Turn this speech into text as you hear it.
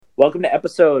Welcome to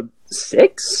episode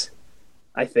 6,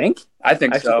 I think. I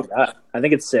think so. I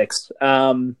think it's 6.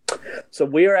 So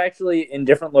we are actually in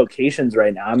different locations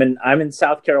right now. I'm in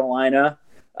South Carolina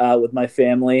with my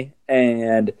family,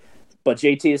 but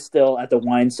JT is still at the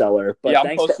wine cellar. But Yeah,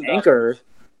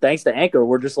 thanks to Anchor,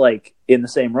 we're just like in the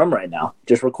same room right now,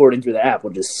 just recording through the app,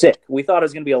 which is sick. We thought it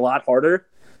was going to be a lot harder.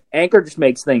 Anchor just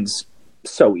makes things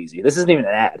so easy. This isn't even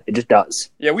an ad. It just does.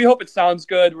 Yeah, we hope it sounds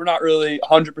good. We're not really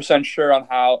 100% sure on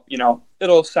how,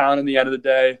 it'll sound in the end of the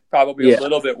day. Probably a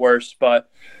little bit worse,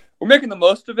 but we're making the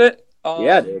most of it.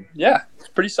 Yeah, dude. Yeah, it's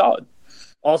pretty solid.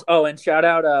 Also, and shout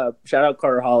out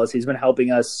Carter Hollis. He's been helping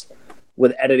us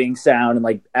with editing sound and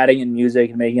like adding in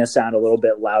music and making us sound a little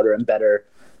bit louder and better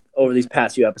over these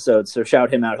past few episodes. So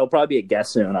shout him out. He'll probably be a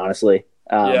guest soon, honestly.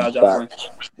 Yeah, definitely.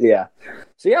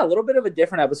 So a little bit of a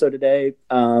different episode today.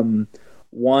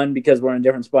 One, because we're in a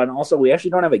different spot, and also we actually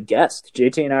don't have a guest.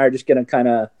 JT and I are just going to kind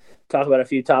of talk about a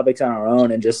few topics on our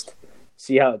own and just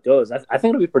see how it goes. I think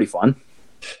it'll be pretty fun.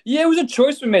 Yeah, it was a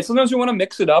choice we made. Sometimes we want to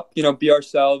mix it up, be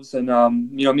ourselves, and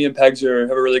me and Pegs have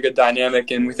a really good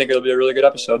dynamic, and we think it'll be a really good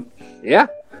episode. Yeah.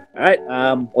 All right.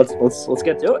 Let's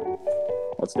get to it.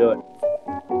 Let's do it.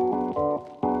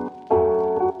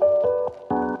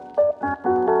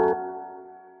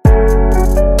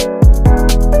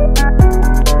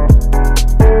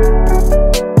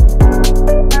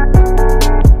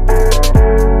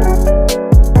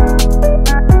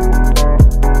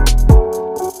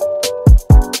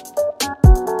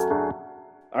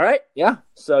 Yeah,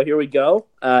 so here we go.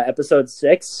 Episode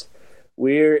 6.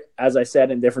 We're, as I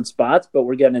said, in different spots, but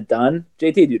we're getting it done.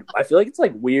 JT, dude, I feel like it's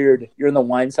like weird. You're in the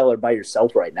wine cellar by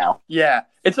yourself right now. Yeah,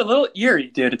 it's a little eerie,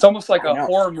 dude. It's almost like a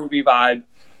horror movie vibe.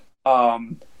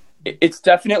 It's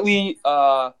definitely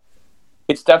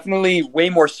way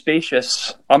more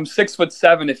spacious. I'm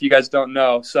 6'7", if you guys don't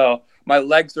know, so my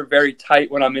legs are very tight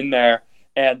when I'm in there,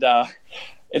 and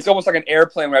it's almost like an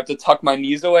airplane where I have to tuck my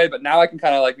knees away, but now I can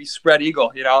kind of like be spread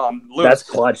eagle, I'm loose. That's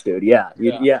clutch, dude. Yeah.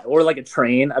 Or like a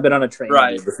train. I've been on a train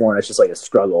before, and it's just like a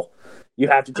struggle. You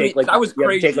have to take that was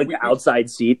crazy. The outside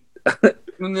seat.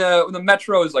 when the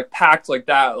metro is like packed like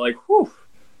that, like whew.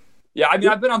 Yeah,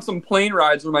 I've been on some plane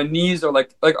rides where my knees are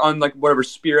like on like whatever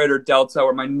Spirit or Delta,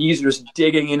 where my knees are just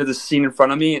digging into the seat in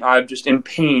front of me, and I'm just in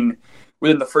pain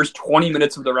within the first 20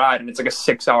 minutes of the ride, and it's like a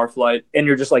 6-hour flight. And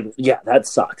you're just like, yeah, that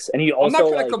sucks. And you also, I'm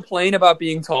not going to complain about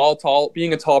being tall.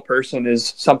 Being a tall person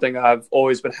is something I've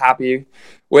always been happy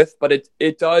with, but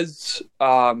it does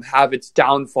have its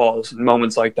downfalls in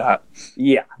moments like that.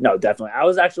 Yeah, no, definitely. I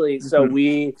was actually, so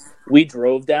we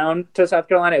drove down to South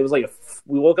Carolina. It was like,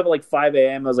 we woke up at like 5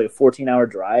 a.m. It was like a 14-hour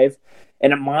drive.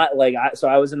 And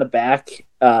I was in the back,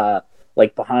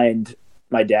 like behind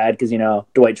my dad, because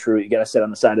Dwight Schrute, you gotta sit on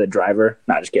the side of the driver.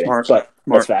 Not just kidding, but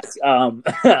that's facts.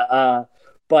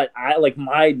 But I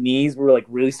my knees were like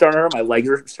really starting to hurt. My legs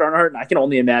were starting to hurt, and I can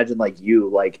only imagine on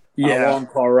a long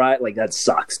car ride. Like that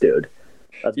sucks, dude.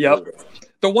 That's yep. Brutal.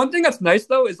 The one thing that's nice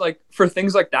though is like for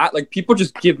things like that, like people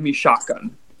just give me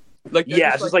shotgun. Like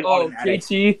yeah, it's just like oh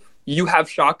JT, you have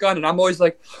shotgun, and I'm always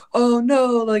like, oh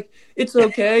no, like it's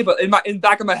okay. But in the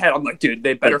back of my head, I'm like, dude,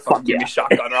 they better fucking give me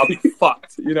shotgun, or I'll be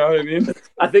fucked. You know what I mean?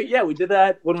 I think we did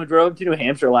that when we drove to New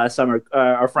Hampshire last summer.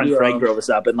 Our friend Craig drove us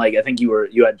up, and I think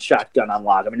you had shotgun on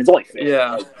lock. I mean, it's only fair.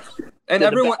 Yeah. And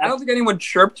everyone, I don't think anyone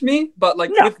chirped me, but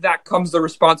with that comes the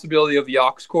responsibility of the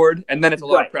aux cord, and then it's a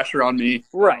lot of pressure on me.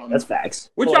 Right, that's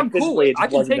facts. Which I'm cool with. I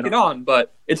can take it on,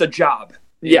 but it's a job.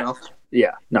 You know?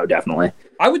 Yeah, no, definitely.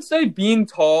 I would say being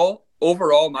tall,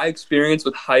 overall, my experience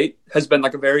with height has been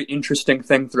like a very interesting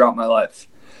thing throughout my life.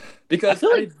 Because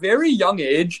at a very young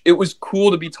age, it was cool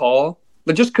to be tall,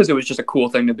 just because it was just a cool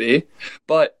thing to be.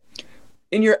 But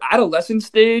in your adolescent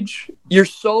stage, you're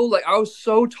so I was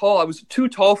so tall. I was too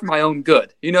tall for my own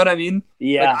good. You know what I mean?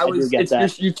 Yeah, I do get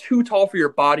that. You're too tall for your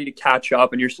body to catch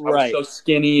up, and I was so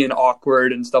skinny and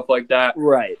awkward and stuff like that.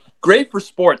 Right. Great for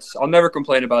sports. I'll never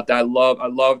complain about that. I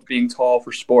loved being tall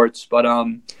for sports, but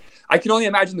I can only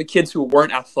imagine the kids who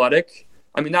weren't athletic.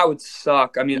 I mean, that would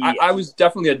suck. I mean, yeah. I was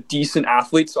definitely a decent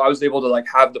athlete, so I was able to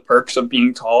have the perks of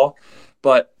being tall.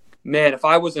 But man, if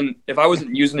I wasn't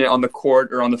using it on the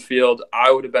court or on the field,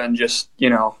 I would have been just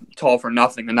tall for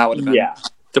nothing, and that would have been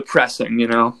depressing.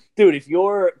 Dude,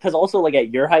 because also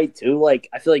at your height too,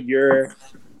 I feel like you're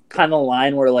kind of the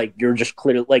line where you're just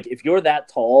clear. If you're that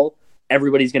tall,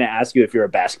 everybody's gonna ask you if you're a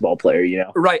basketball player.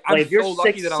 Right. I'm so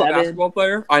lucky that I'm a basketball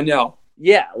player. I know.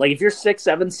 Yeah, if you're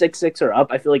 6'7", 6'6", or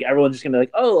up, I feel like everyone's just gonna be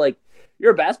like, oh,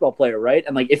 you're a basketball player, right?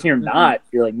 And if you're not,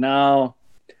 you're like, no,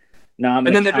 No, and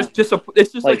then they're it's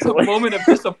just like a moment of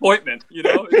disappointment, you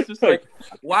know? It's just like,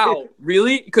 wow,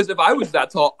 really? Because if I was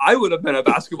that tall, I would have been a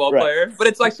basketball player. But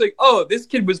it's like, oh, this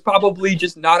kid was probably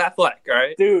just not athletic,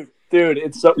 right? Dude,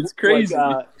 it's crazy.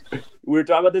 Like, we were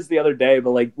talking about this the other day, but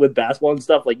like with basketball and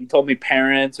stuff, like you told me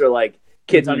parents or like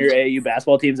kids on your AAU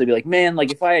basketball teams, they'd be like, man,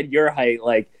 like if I had your height,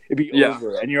 like it'd be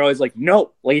over. And you're always like,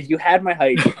 no, like if you had my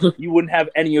height, you wouldn't have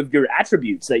any of your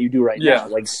attributes that you do right now,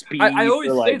 like speed. I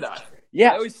always say that.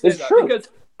 Yeah, I always say that true. Because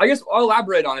I guess I'll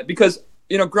elaborate on it because,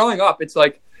 you know, growing up, it's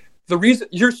like the reason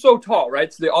you're so tall,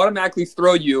 right? So they automatically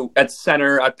throw you at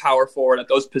center, at power forward, at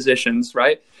those positions,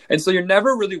 right? And so you're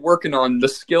never really working on the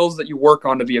skills that you work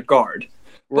on to be a guard.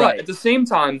 Right. But at the same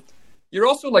time, you're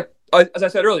also like, as I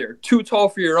said earlier, too tall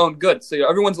for your own good. So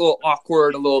everyone's a little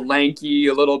awkward, a little lanky,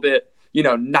 a little bit, you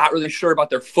know, not really sure about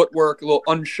their footwork, a little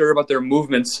unsure about their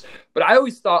movements. But I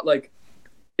always thought, like,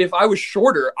 if I was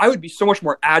shorter, I would be so much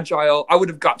more agile. I would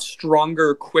have got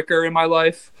stronger quicker in my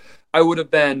life. I would have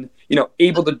been, you know,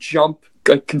 able to jump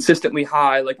like consistently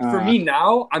high. Like for me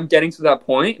now, I'm getting to that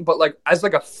point. But like as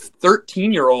like a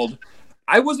 13-year-old,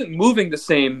 I wasn't moving the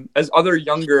same as other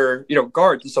younger, you know,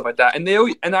 guards and stuff like that.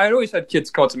 And I always had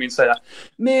kids come to me and say that,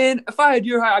 man, if I had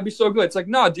your height, I'd be so good. It's like,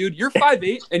 nah, dude, you're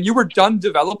 5'8" and you were done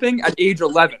developing at age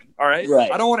 11. All right.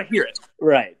 I don't want to hear it.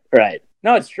 Right.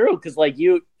 No, it's true because like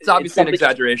it's obviously an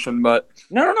exaggeration, but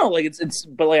no. Like it's,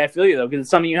 but like I feel you though because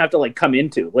it's something you have to like come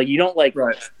into. Like you don't like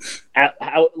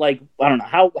how like I don't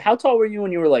know how tall were you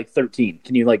when you were like 13?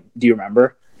 Can you like do you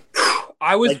remember?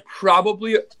 I was like,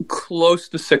 probably close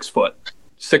to 6 foot.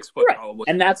 6 foot probably,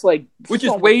 and that's like which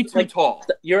is way too tall.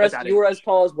 You were as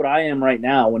tall as what I am right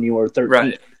now when you were 13.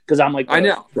 Right? Because I'm like I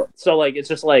know. So like it's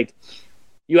just like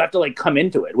you have to like come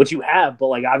into it, which you have, but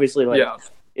like obviously like. Yeah.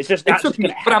 It's just not just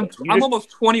gonna happen. But I'm almost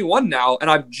 21 now,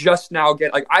 and I've just now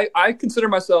I consider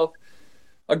myself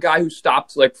a guy who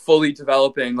stopped like fully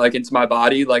developing like into my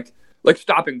body, like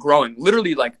stopping growing,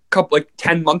 literally like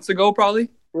 10 months ago, probably.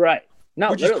 Right.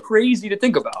 No, which is crazy to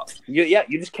think about. You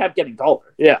just kept getting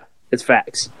taller. Yeah. It's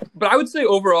facts. But I would say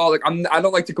overall, like I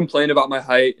don't like to complain about my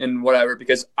height and whatever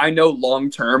because I know long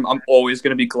term I'm always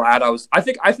going to be glad I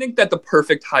think that the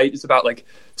perfect height is about like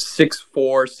 6'4",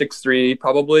 6'3",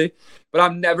 probably. But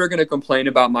I'm never going to complain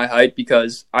about my height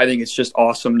because I think it's just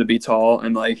awesome to be tall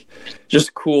and like just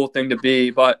a cool thing to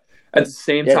be. But at the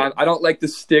same time, I don't like the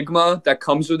stigma that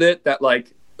comes with it that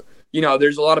like, you know,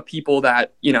 there's a lot of people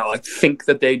that, you know, like think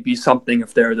that they'd be something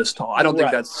if they're this tall. I don't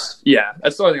think that's the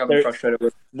only thing I've been frustrated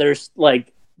with. There's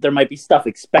like, there might be stuff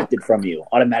expected from you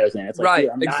automatically. And it's like, right,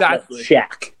 dude, I'm exactly. Not like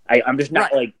Shaq. I'm just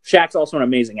not like, Shaq's also an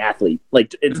amazing athlete.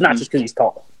 Like, it's not just because he's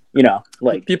tall, you know,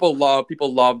 like. People love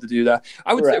to do that.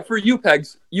 I would say for you,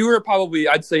 Pegs, you were probably,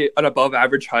 I'd say, an above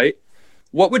average height.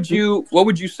 What would you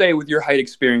say with your height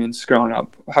experience growing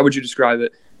up? How would you describe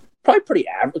it? Probably pretty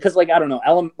average because, like, I don't know,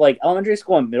 elementary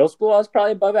school and middle school, I was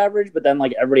probably above average, but then,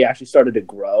 like, everybody actually started to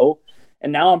grow,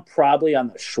 and now I'm probably on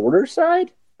the shorter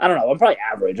side. I don't know. I'm probably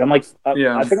average. I'm like,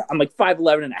 I think I'm like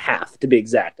 5'11" and a half to be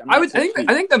exact. I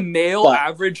think the male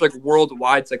average, like,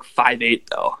 worldwide, is like 5'8",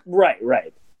 though.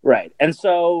 Right. And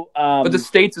so, but the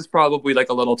States is probably like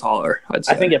a little taller, I'd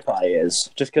say. I think it probably is,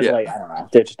 just because, like, I don't know,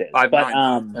 it just is.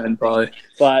 Probably.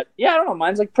 But yeah, I don't know.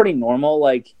 Mine's like pretty normal,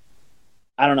 like.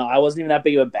 I don't know. I wasn't even that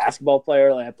big of a basketball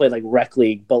player. Like I played like rec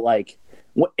league, but like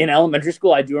in elementary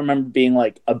school, I do remember being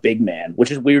like a big man, which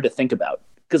is weird to think about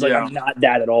because like I'm not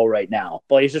that at all right now.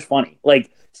 But like, it's just funny. Like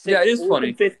it is funny.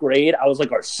 In 5th grade, I was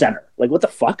like our center. Like what the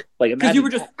fuck? Like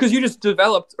because you just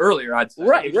developed earlier. I'd say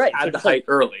right. Had the height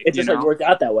early. It just like worked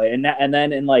out that way. And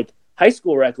then in like high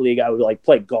school rec league, I would like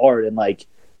play guard and like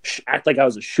act like I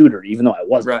was a shooter, even though I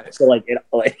wasn't. Right. So like,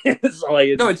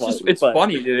 it's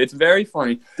funny, dude. It's very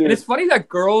funny, dude. And it's funny that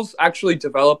girls actually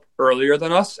develop earlier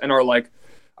than us and are like,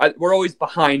 we're always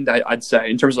behind. I'd say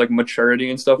in terms of like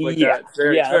maturity and stuff like that.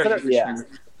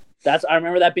 I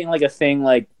remember that being like a thing.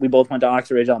 Like we both went to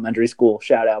Oxford Ridge Elementary School.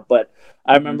 Shout out! But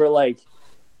I remember like.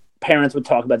 Parents would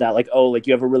talk about that, like, oh, like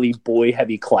you have a really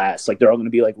boy-heavy class, like they're all going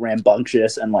to be like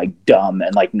rambunctious and like dumb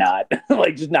and like not,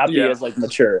 like just not be as like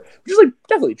mature, which is like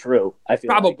definitely true. I feel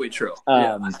probably like. True.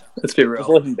 Let's be real.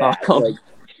 Looking back, like,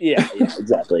 yeah,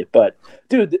 exactly. But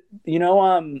dude, you know,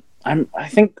 I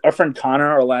think our friend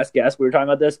Connor, our last guest, we were talking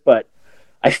about this, but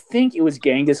I think it was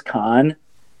Genghis Khan.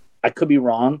 I could be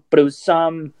wrong, but it was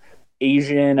some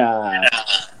Asian,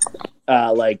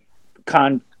 like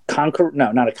conqueror.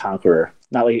 No, not a conqueror.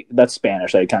 Not like that's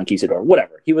Spanish, like conquistador,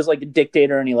 whatever. He was like a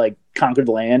dictator and he like conquered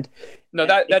land. No,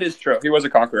 that is true. He was a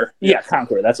conqueror. Yeah,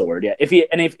 conqueror. That's the word. Yeah. If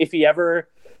he ever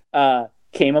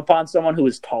came upon someone who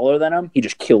was taller than him, he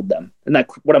just killed them. And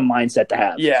what a mindset to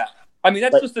have. Yeah. I mean,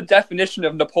 that's just the definition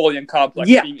of Napoleon complex,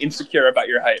 being insecure about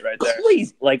your height right there.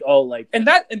 Please, And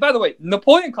by the way,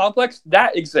 Napoleon complex,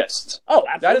 that exists. Oh,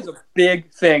 absolutely. That is a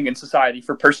big thing in society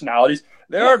for personalities.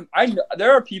 There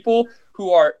are people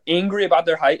who are angry about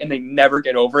their height and they never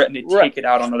get over it and they take it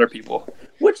out on other people.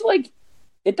 Which,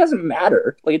 it doesn't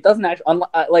matter. It doesn't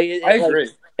actually, I agree.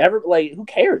 Who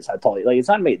cares how tall you are? It's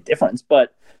not made a difference,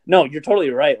 but no, you're totally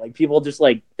right. People just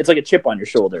it's like a chip on your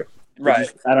shoulder.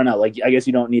 Right. I don't know. I guess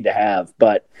you don't need to have,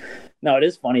 but no, it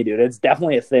is funny, dude. It's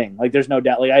definitely a thing. There's no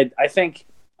doubt. I think,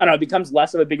 I don't know, it becomes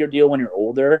less of a bigger deal when you're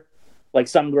older.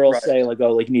 Some girls say,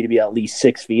 you need to be at least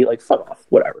 6 feet. Fuck off,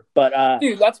 whatever. But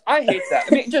dude, I hate that.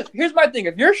 I mean, just here's my thing: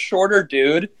 if you're a shorter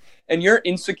dude and you're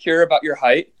insecure about your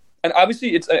height, and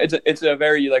obviously it's a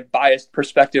very biased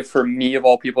perspective for me of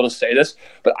all people to say this,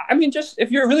 but I mean, just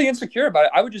if you're really insecure about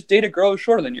it, I would just date a girl who's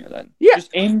shorter than you. Then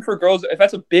just aim for girls. If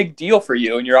that's a big deal for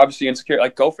you and you're obviously insecure,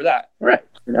 go for that. Right.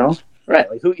 Right.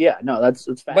 Who? Yeah. No, that's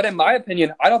fast. But in my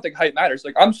opinion, I don't think height matters.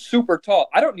 I'm super tall.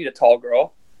 I don't need a tall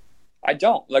girl. I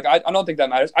don't. I don't think that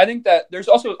matters. I think that there's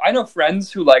also, I know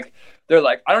friends who they're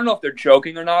I don't know if they're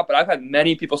joking or not, but I've had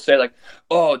many people say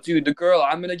oh, dude, the girl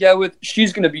I'm going to get with,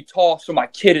 she's going to be tall, so my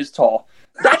kid is tall.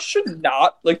 That should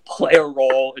not play a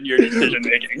role in your decision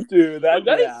making. Dude,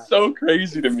 that is so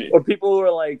crazy to me. Or people who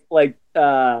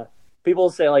are people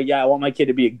say I want my kid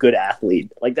to be a good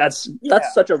athlete. That's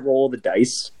such a roll of the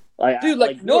dice.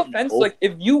 Dude, no offense,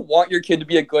 if you want your kid to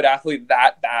be a good athlete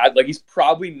that bad, he's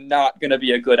probably not going to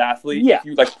be a good athlete if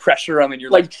you, pressure him and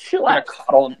you're, chill out.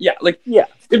 Coddle him. Yeah,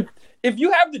 If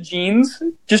you have the genes,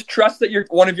 just trust that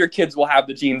one of your kids will have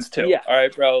the genes, too. Yeah. All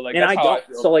right, bro? And I don't.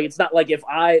 So, it's not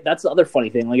that's the other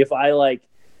funny thing. If I,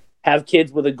 have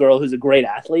kids with a girl who's a great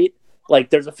athlete,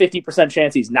 there's a 50%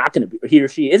 chance he or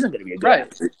she isn't going to be a good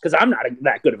athlete. Because I'm not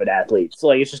that good of an athlete. So,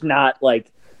 it's just not,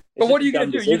 But what are you gonna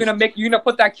do? You're gonna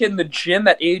put that kid in the gym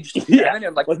at age 10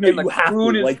 and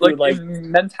ruin his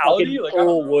mentality.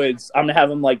 Earl Woods, I'm gonna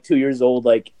have him 2 years old,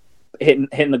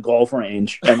 hitting the golf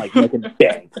range and making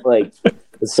bank.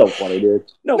 It's so funny,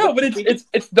 dude. No, but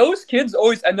it's those kids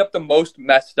always end up the most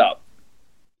messed up.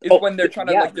 When they're trying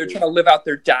to live out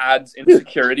their dad's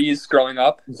insecurities growing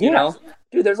up. You know,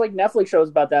 dude. There's Netflix shows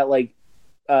about that.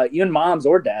 Even moms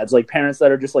or dads, parents that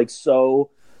are just so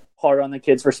hard on the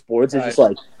kids for sports. It's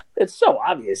just it's so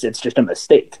obvious. It's just a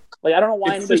mistake. I don't know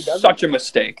why anybody does it. It's such a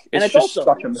mistake. It's just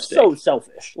such a mistake. So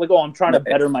selfish. I'm trying to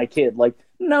better my kid.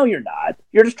 No, you're not.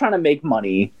 You're just trying to make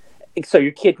money so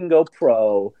your kid can go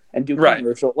pro and do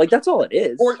commercial. That's all it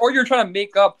is. Or you're trying to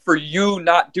make up for you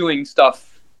not doing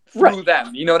stuff through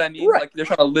them. You know what I mean? Right. They're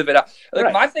trying to live it out.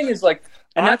 My thing is and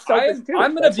that's selfish too.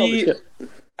 I'm gonna be.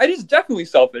 It is definitely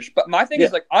selfish, but my thing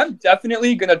is I'm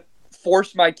definitely gonna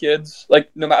force my kids. I'm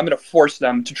gonna force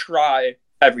them to try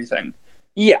everything.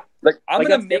 Yeah. I'm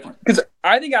going to make, because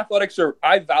I think athletics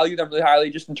I value them really highly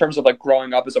just in terms of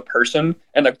growing up as a person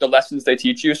and the lessons they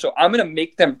teach you. So I'm going to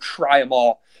make them try them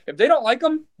all. If they don't like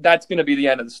them, that's going to be the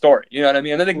end of the story. You know what I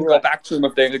mean? And then they can go back to them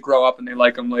if they grow up and they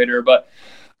like them later. But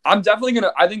I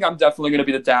think I'm definitely going to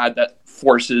be the dad that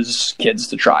forces kids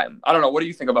to try them. I don't know. What do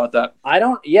you think about that? I'm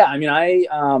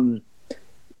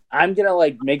going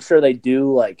to make sure they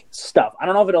do stuff. I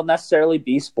don't know if it'll necessarily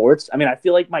be sports. I mean, I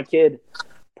feel my kid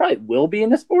probably will be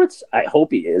into sports. I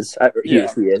hope he is. He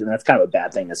is, and that's kind of a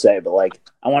bad thing to say, but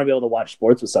I want to be able to watch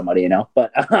sports with somebody,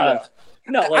 But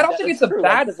no, I don't think it's a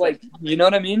bad thing. You know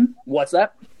what I mean? What's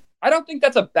that? I don't think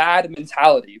that's a bad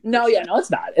mentality. No, it's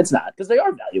not. It's not, because they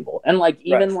are valuable, and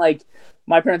even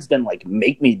my parents didn't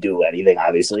make me do anything,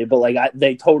 obviously, but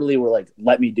they totally were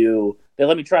let me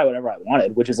try whatever I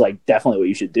wanted, which is definitely what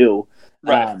you should do.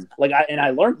 Right. I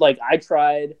learned I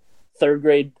tried. Third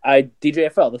grade, I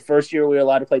DJFL. The first year we were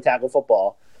allowed to play tackle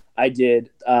football, I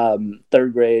did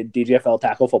third grade DJFL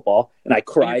tackle football, and I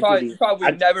cried. You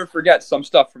probably never forget some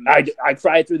stuff from that. I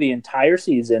cried through the entire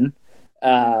season,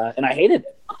 and I hated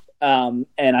it. And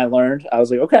I learned. I was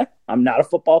like, okay, I'm not a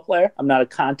football player. I'm not a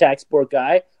contact sport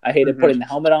guy. I hated putting the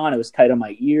helmet on. It was tight on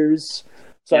my ears,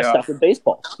 so I stuck with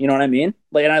baseball. You know what I mean?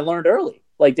 And I learned early.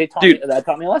 They taught me that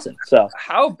taught me a lesson. So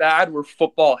how bad were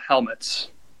football helmets?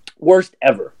 Worst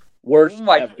ever. Worst. Oh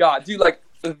my god, dude!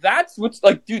 That's what's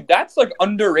dude. That's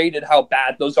underrated how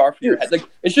bad those are for your head.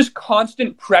 It's just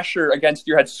constant pressure against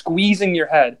your head, squeezing your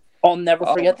head. I'll never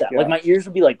forget that. My ears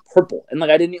would be purple, and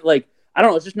I didn't I don't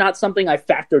know. It's just not something I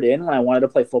factored in when I wanted to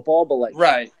play football. But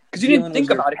right, because you didn't think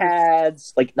about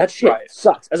pads, that shit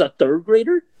sucks. As a third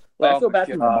grader, I feel bad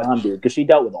for my mom, dude, because she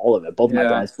dealt with all of it, both my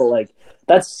guys. But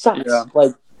that sucks. Yeah.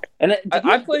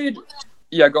 I played.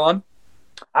 Yeah, go on.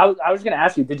 I was going to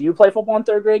ask you, did you play football in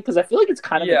third grade? Because I feel like it's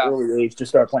kind of an early age to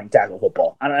start playing tackle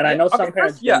football. And I know some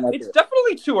parents. It's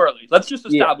definitely too early. Let's just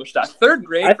establish that. Third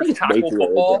grade for tackle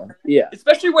football. Yeah.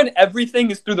 Especially when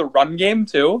everything is through the run game,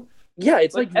 too. Yeah,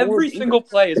 it's like every single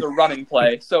play is a running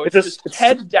play. So it's just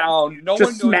head down. No one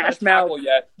knows how to tackle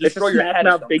yet. Destroy your head.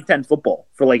 It's Big Ten football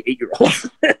for like 8-year-olds.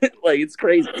 Like, it's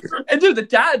crazy. And dude, the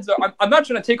dads, I'm not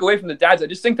trying to take away from the dads. I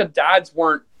just think the dads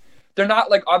they're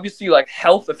not like obviously like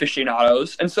health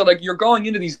aficionados. And so like you're going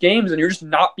into these games and you're just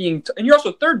not being, and you're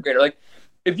also third grader. Like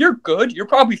if you're good, you're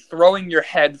probably throwing your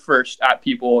head first at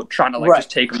people trying to like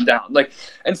just take them down. Like,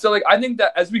 and so like, I think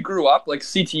that as we grew up, like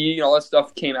CTE and all that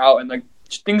stuff came out and like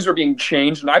things were being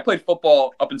changed. And I played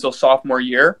football up until sophomore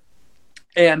year.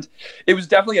 And it was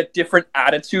definitely a different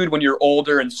attitude when you're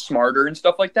older and smarter and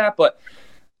stuff like that. But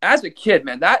as a kid,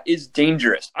 man, that is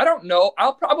dangerous. I don't know.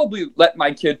 I'll probably let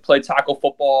my kid play tackle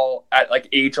football at like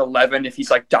age 11 if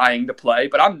he's like dying to play,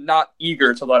 but I'm not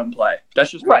eager to let him play. That's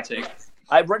just my take.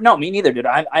 No, me neither, dude.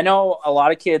 I know a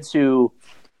lot of kids who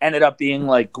ended up being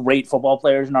like great football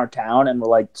players in our town and were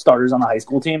like starters on the high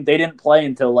school team. They didn't play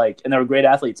until like, and they were great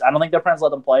athletes. I don't think their parents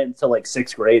let them play until like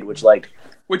 6th grade, which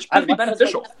could be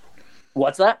beneficial.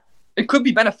 What's that? It could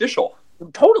be beneficial.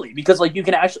 Totally, because like you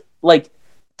can actually like.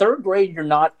 Third grade, you're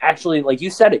not actually, like you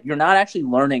said it, you're not actually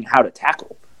learning how to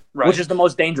tackle, which is the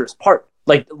most dangerous part.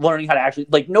 Like learning how to actually,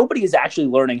 like nobody is actually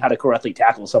learning how to correctly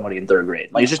tackle somebody in third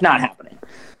grade. Like it's just not happening.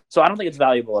 So I don't think it's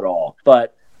valuable at all.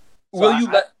 But will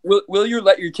you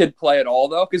let your kid play at all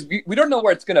though? Because we don't know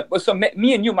where it's gonna. So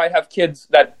me and you might have kids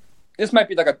that this might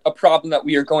be like a problem that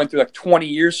we are going through like 20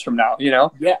 years from now, you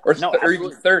know? Yeah. Or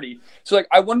even 30. So like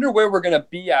I wonder where we're gonna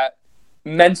be at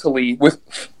mentally with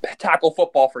tackle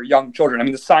football for young children. I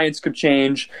mean, the science could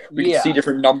change. We could see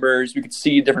different numbers. We could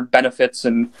see different benefits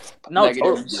and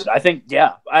negatives. Totally. I think,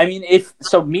 I mean,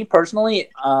 me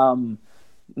personally,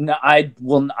 I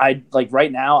like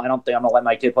right now, I don't think I'm gonna let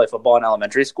my kid play football in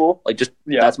elementary school. Like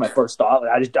that's my first thought.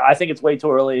 Like, I think it's way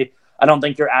too early. I don't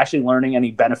think you're actually learning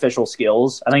any beneficial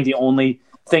skills. I think the only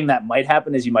thing that might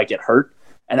happen is you might get hurt,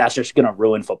 and that's just going to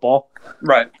ruin football.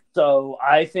 Right. So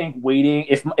I think waiting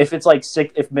if it's like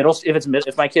if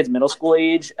my kid's middle school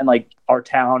age and like our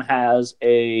town has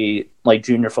a like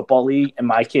junior football league and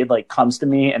my kid like comes to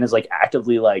me and is like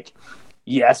actively like,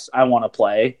 yes, I want to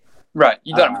play. Right.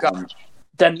 You got him covered.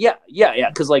 Then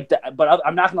because like, but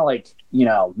I'm not gonna like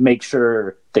make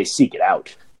sure they seek it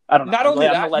out. I don't know. Not only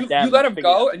that, you let him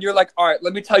go, and you're like, all right,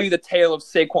 let me tell you the tale of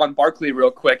Saquon Barkley real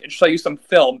quick and show you some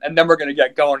film, and then we're going to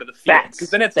get going to the field. Because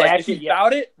then it's like, if he's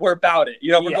about it, we're about it.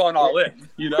 We're going all in,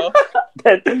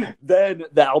 then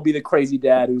that'll be the crazy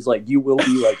dad who's like, you will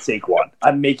be like Saquon.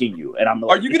 I'm making you. And I'm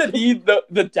like, are you going to be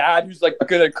the dad who's like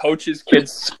going to coach his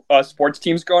kids' sports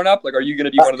teams growing up? Like, are you going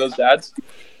to be one of those dads?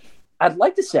 I'd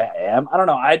like to say I am. I don't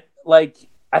know.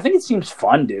 I think it seems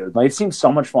fun, dude. Like, it seems so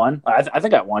much fun. I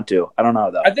think I want to. I don't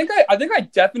know though. I think I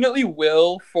definitely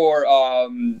will for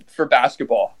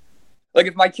basketball. Like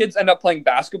if my kids end up playing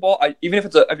basketball, even if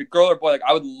it's a girl or boy, like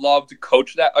I would love to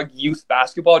coach that youth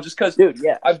basketball just because. Dude,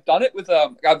 yeah. I've done it with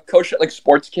I've coached at like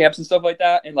sports camps and stuff like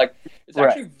that, and like it's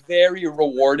actually very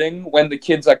rewarding when the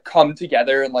kids like come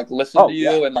together and like listen to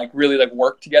you and like really like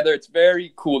work together. It's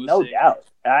very cool to see. No doubt.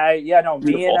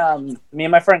 Me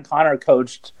and my friend Connor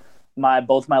coached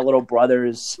both my little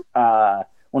brothers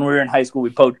when we were in high school.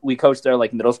 We coached their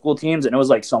like middle school teams, and it was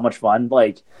like so much fun.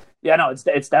 Like,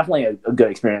 it's definitely a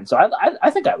good experience. So I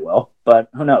think I will, but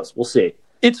who knows? We'll see.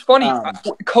 It's funny.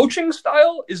 Coaching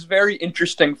style is very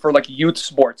interesting for like youth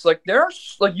sports. Like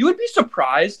there's like you would be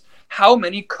surprised how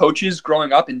many coaches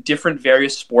growing up in different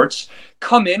various sports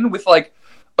come in with like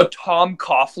a Tom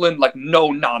Coughlin, like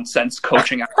no nonsense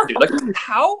coaching attitude. Like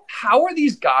how are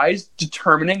these guys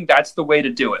determining that's the way to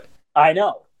do it? I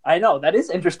know. That is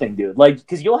interesting, dude. Like,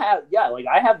 because you'll have, like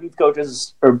I have youth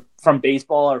coaches or from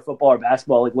baseball or football or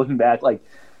basketball, like looking back, like,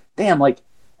 damn, like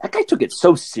that guy took it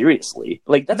so seriously.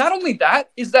 Like, not only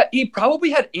that, is that he probably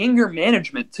had anger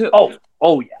management too.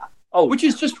 Oh yeah. Which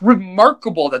is just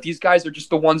remarkable that these guys are just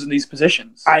the ones in these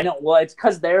positions. I know. Well, it's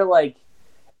because they're like,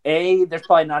 there's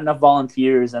probably not enough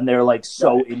volunteers and they're like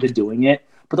so into doing it.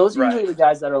 But those are usually the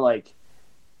guys that are like,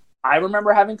 I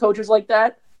remember having coaches like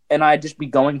that. And I'd just be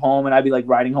going home and I'd be like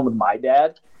riding home with my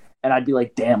dad. And I'd be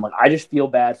like, damn, like I just feel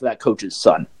bad for that coach's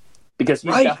son. Because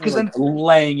he's definitely like,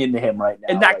 laying into him right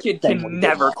now. And that kid can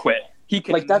never quit. He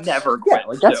can never quit. Yeah,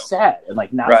 like that's sad and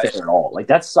like not fair at all. Like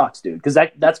that sucks, dude. Because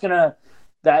that's gonna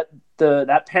that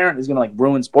parent is gonna like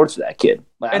ruin sports for that kid.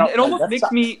 Like, and it almost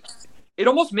makes me it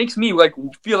almost makes me like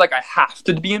feel like I have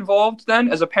to be involved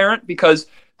then as a parent, because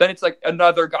then it's like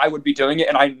another guy would be doing it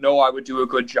and I know I would do a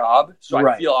good job. So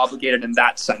I feel obligated in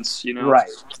that sense, you know? Right.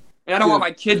 And I don't want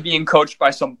my kid being coached by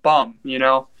some bum, you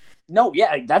know? No,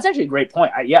 yeah, that's actually a great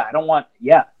point. I don't want,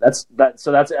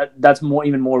 that's more,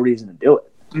 even more reason to do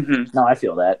it. Mm-hmm. No, I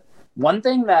feel that. One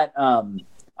thing that I'm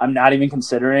not even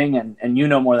considering, and you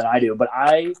know more than I do, but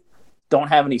I don't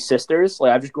have any sisters.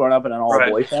 Like, I've just grown up in an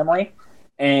all-boy family.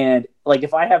 And, like,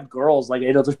 if I have girls, like,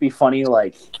 it'll just be funny,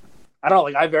 like, I don't know,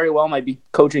 like, I very well might be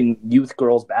coaching youth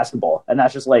girls basketball, and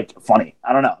that's just, like, funny.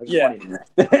 I don't know. It's funny to me.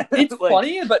 It's like,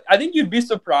 funny, but I think you'd be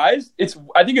surprised.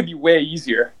 I think it'd be way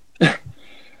easier.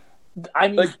 I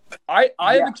mean, like I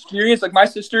have experience, like my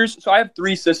sisters. So I have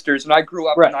 3 sisters, and I grew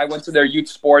up and I went to their youth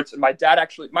sports. And my dad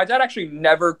actually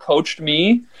never coached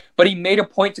me, but he made a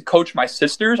point to coach my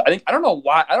sisters. I don't know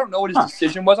why. I don't know what his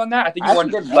decision was on that. I think he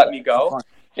wanted to let me go.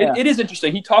 It is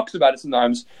interesting. He talks about it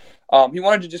sometimes. He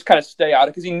wanted to just kind of stay out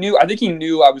of, because I think he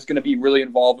knew I was going to be really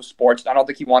involved with sports. I don't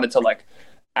think he wanted to like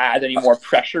add any more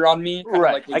pressure on me,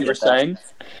 like what you were saying.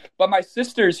 But my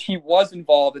sisters, he was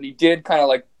involved, and he did kind of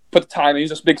like put the time. He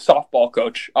was this big softball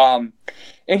coach. And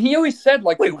he always said,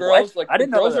 like, the girls, like, I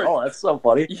didn't know that. Oh, that's so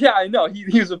funny. Yeah, I know.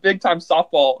 He was a big time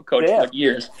softball coach for like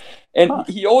years. And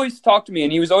he always talked to me,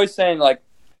 and he was always saying, like,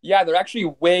 yeah, they're actually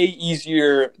way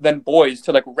easier than boys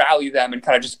to like rally them and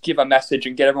kind of just give a message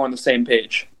and get everyone on the same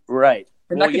page. Right.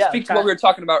 And that can speak to what we were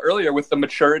talking about earlier with the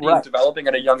maturity and developing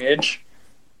at a young age.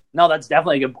 No, that's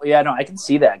definitely a good. Yeah, no, I can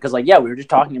see that, because, like, yeah, we were just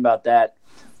talking about that.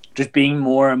 Just being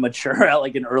more mature at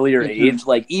like an earlier age.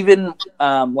 Like, even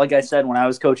like I said, when I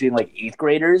was coaching like 8th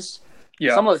graders,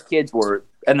 some of those kids were,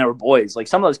 and they were boys, like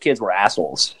some of those kids were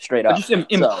assholes straight up. It's just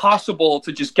impossible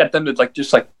to just get them to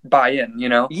just buy in, you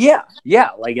know? Yeah.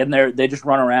 Like, and they just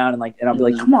run around and I'll be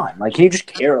like, come on, like, can you just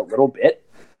care a little bit?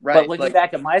 Right. But looking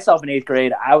back at myself in 8th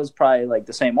grade, I was probably like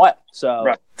the same way.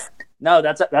 So no,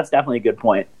 that's definitely a good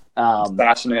point.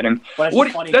 Fascinating. But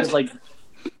it's funny because, like,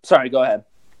 sorry, go ahead.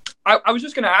 I was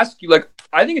just going to ask you, like,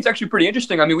 I think it's actually pretty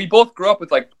interesting. I mean, we both grew up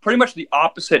with, like, pretty much the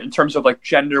opposite in terms of, like,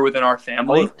 gender within our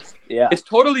family. Yeah. It's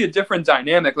totally a different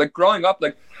dynamic. Like, growing up,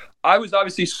 like, I was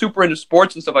obviously super into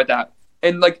sports and stuff like that.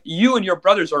 And, like, you and your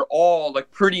brothers are all, like,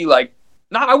 pretty, like,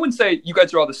 I wouldn't say you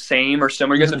guys are all the same or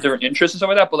similar. You guys have different interests and stuff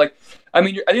like that. But, like, I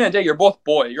mean, at the end of the day, you're both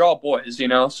boys. You're all boys, you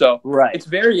know? So it's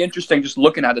very interesting just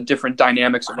looking at the different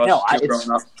dynamics of us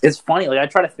growing up. It's funny. Like, I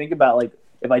try to think about, like,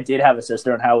 if I did have a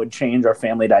sister and how it would change our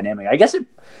family dynamic. I guess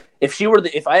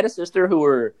if I had a sister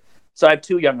so I have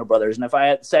 2 younger brothers, and if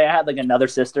I had like another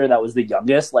sister that was the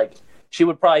youngest, like, she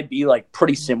would probably be like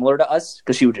pretty similar to us,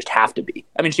 because she would just have to be.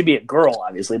 I mean, she'd be a girl,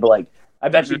 obviously, but like, I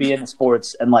bet she'd be into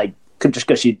sports and like, just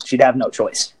because she'd have no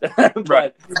choice.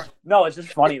 But no, it's just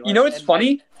funny. You know what's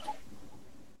funny?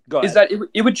 Is that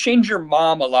it would change your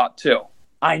mom a lot too.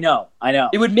 I know.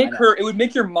 It would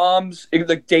make your mom's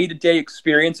like day-to-day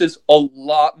experiences a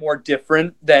lot more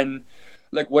different than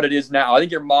like what it is now. I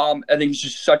think your mom, is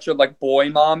just such a like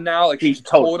boy mom now. Like, she's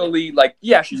totally like,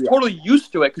 she's totally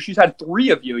used to it because she's had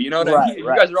 3 of you. You know what I mean? You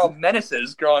guys are all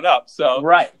menaces growing up. So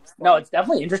no, it's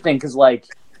definitely interesting because like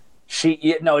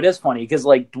it is funny because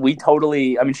like we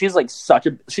totally. I mean, she's like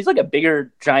a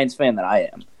bigger Giants fan than I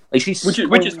am. Like,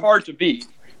 which is hard to be.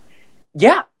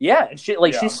 Yeah.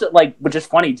 She's like, which is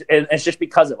funny, and it's just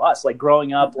because of us. Like,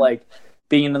 growing up, like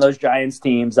being into those Giants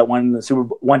teams that went to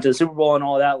the Super Bowl and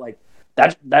all that. Like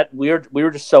that we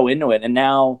were just so into it, and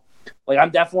now, like,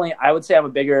 I would say I'm a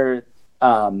bigger.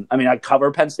 I mean, I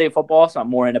cover Penn State football, so I'm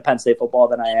more into Penn State football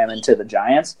than I am into the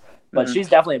Giants. But she's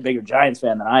definitely a bigger Giants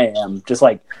fan than I am. Just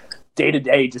like day to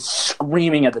day, just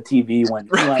screaming at the TV when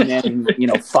Eli Manning,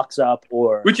 fucks up,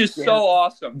 or which is so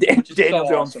awesome. Daniel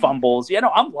Jones fumbles. Yeah, no,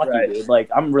 I'm lucky, dude. Like,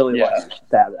 I'm really lucky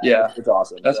to have that. Yeah, it's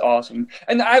awesome. That's awesome.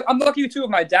 And I'm lucky too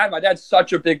with my dad. My dad's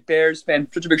such a big Bears fan,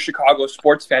 such a big Chicago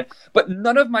sports fan. But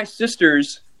none of my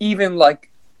sisters even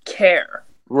like care.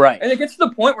 Right. And it gets to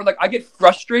the point where like I get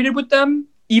frustrated with them,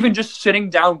 even just sitting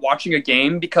down watching a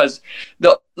game, because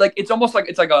it's almost like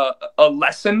it's like a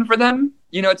lesson for them.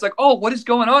 You know, it's like, oh, what is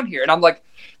going on here? And I'm like,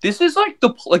 this is like a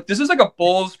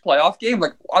Bulls playoff game.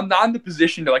 Like, I'm not in the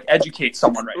position to like educate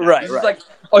someone right now. This is like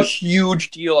a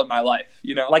huge deal in my life.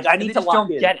 You know, like I need to lock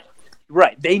in. Get it.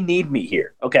 Right, they need me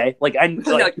here. Okay, like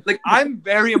I'm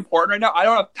very important right now. I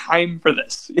don't have time for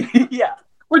this. Yeah,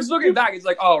 we're just looking back. It's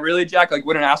like, oh, really, Jack? Like,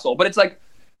 what an asshole. But it's like,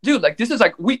 dude, like, this is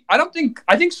like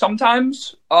I think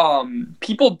sometimes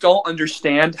people don't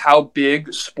understand how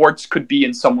big sports could be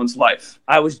in someone's life.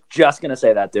 I was just gonna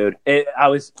say that, dude.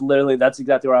 That's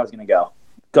exactly where I was gonna go.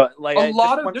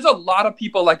 There's a lot of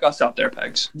people like us out there,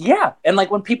 Pegs. Yeah, and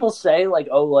like when people say like,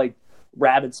 oh, like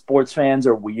rabid sports fans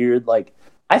are weird. Like,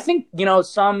 I think,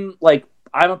 some, like,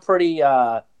 I'm a pretty,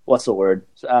 what's the word?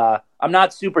 I'm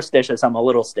not superstitious. I'm a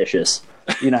little stitious,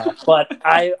 but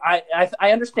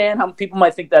I understand how people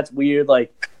might think that's weird.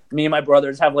 Like, me and my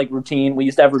brothers have, like, routine. We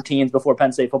used to have routines before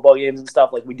Penn State football games and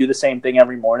stuff. Like, we do the same thing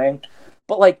every morning.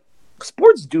 But, like,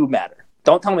 sports do matter.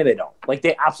 Don't tell me they don't. Like,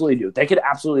 they absolutely do. They could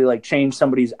absolutely, like, change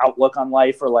somebody's outlook on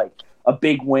life, or, like, a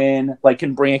big win, like,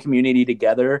 can bring a community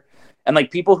together. And,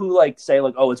 like, people who, like, say,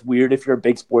 like, oh, it's weird if you're a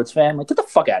big sports fan, like, get the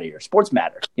fuck out of here. Sports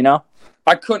matter,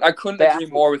 I couldn't agree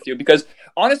more with you, because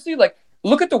honestly, like,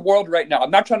 look at the world right now.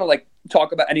 I'm not trying to, like,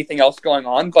 talk about anything else going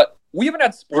on, but we haven't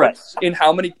had sports in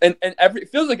how many, and it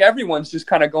feels like everyone's just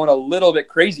kind of going a little bit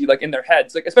crazy, like, in their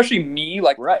heads, like, especially me,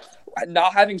 like,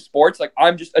 not having sports, like,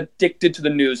 I'm just addicted to the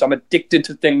news. I'm addicted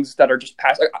to things that are just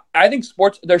past. Like, I think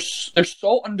sports, they're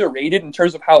so underrated in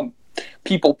terms of how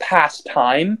people pass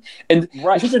time, and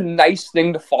it's just a nice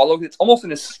thing to follow. It's almost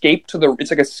an escape to like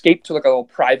a little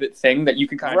private thing that you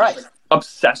can kind of just, like,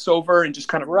 obsess over and just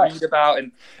kind of read about,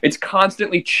 and it's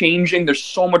constantly changing. There's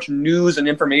so much news and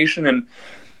information,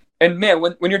 and man,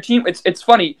 when your team, it's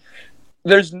funny,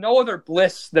 there's no other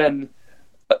bliss than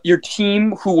your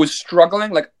team who was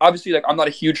struggling. Like, obviously, like, I'm not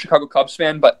a huge Chicago Cubs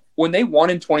fan, but when they won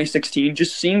in 2016,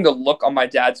 just seeing the look on my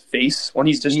dad's face when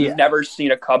he's just never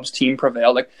seen a Cubs team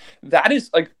prevail, like, that is,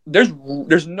 like, there's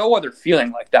no other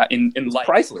feeling like that in life.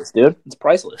 Priceless, dude. It's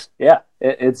priceless. Yeah,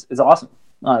 it's awesome.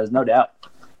 No, there's no doubt.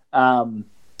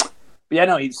 But yeah,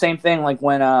 no, same thing. Like,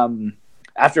 when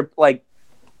after, like,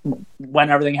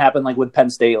 when everything happened, like, with Penn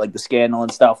State, like, the scandal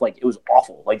and stuff, like, it was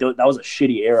awful. Like, that was a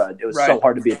shitty era. It was so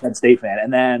hard to be a Penn State fan.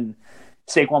 And then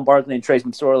Saquon Barkley and Trace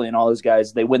McSorley and all those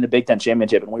guys, they win the Big Ten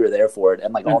championship, and we were there for it.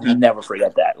 And, like, I'll never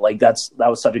forget that. Like, that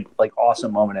was such a, like,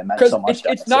 awesome moment, and meant so much.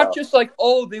 It's not just like,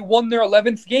 oh, they won their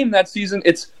 11th game that season.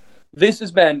 This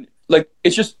has been, like,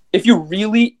 it's just, if you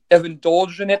really have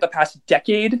indulged in it the past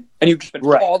decade, and you've just been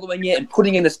following it and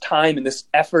putting in this time and this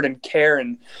effort and care,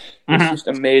 and it's just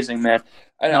amazing, man.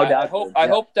 And I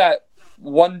hope that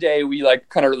one day we, like,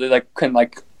 kind of really, like, can,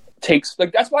 like, takes,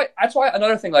 like, that's why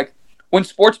another thing, like, when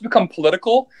sports become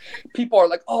political, people are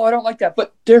like, oh, I don't like that,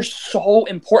 but they're so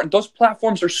important. Those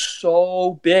platforms are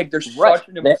so big. There's such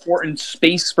an important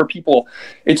space for people.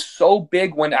 It's so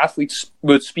big when athletes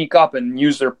would speak up and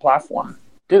use their platform.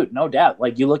 Dude, no doubt.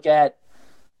 Like, you look at,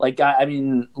 like, I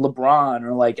mean, LeBron,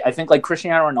 or, like, I think, like,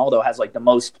 Cristiano Ronaldo has, like, the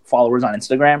most followers on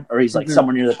Instagram, or he's, like,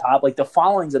 somewhere near the top. Like, the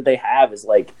followings that they have is,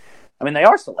 like, I mean, they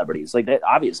are celebrities, like,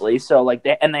 obviously. So, like,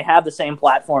 they have the same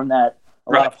platform that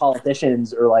a lot of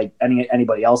politicians or, like,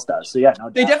 anybody else does. So, yeah, no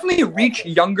doubt. They definitely reach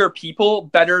younger people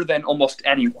better than almost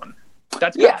anyone.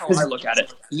 That's kind of how I look at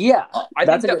it. Yeah, I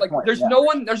think that, like, there's no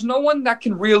one that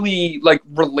can really, like,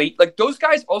 relate. Like, those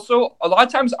guys also, a lot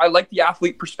of times I like the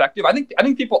athlete perspective. I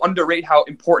think people underrate how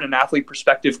important an athlete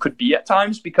perspective could be at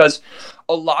times, because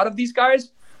a lot of these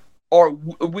guys are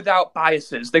without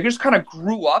biases. They just kind of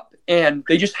grew up, and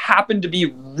they just happen to be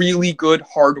really good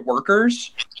hard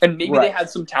workers, and maybe they had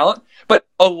some talent. But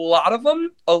a lot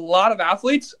of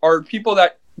athletes are people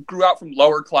that grew out from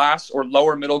lower class or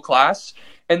lower middle class,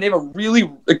 and they have a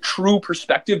really true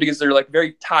perspective because they're, like,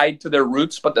 very tied to their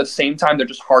roots, but at the same time they're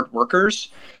just hard workers.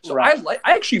 So I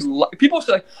actually like, people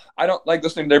say, like, I don't like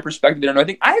listening to their perspective. They don't know. I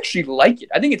think I actually like it.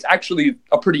 I think it's actually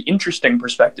a pretty interesting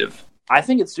perspective. I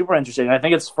think it's super interesting. I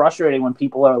think it's frustrating when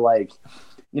people are like,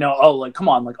 oh, like, come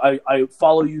on, like, I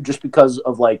follow you just because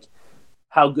of, like,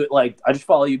 how good, like, I just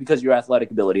follow you because of your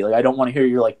athletic ability. Like, I don't want to hear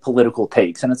your, like, political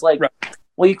takes. And it's like,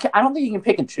 well, I don't think you can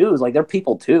pick and choose. Like, they're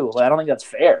people too. Like, I don't think that's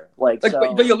fair. Like,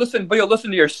 so, but you'll listen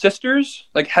to your sisters,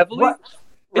 like, heavily. Right.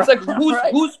 It's like,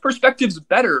 whose perspective's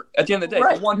better at the end of the day?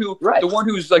 The one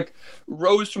who's, like,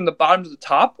 rose from the bottom to the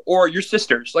top, or your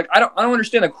sisters? Like, I don't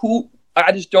understand, like, who.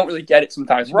 I just don't really get it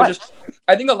sometimes.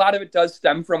 I think a lot of it does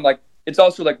stem from, like, it's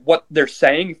also, like, what they're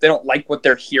saying. If they don't like what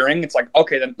they're hearing, it's like,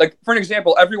 okay, then, like, for an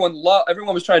example, everyone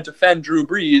was trying to defend Drew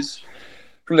Brees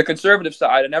from the conservative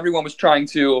side, and everyone was trying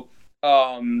to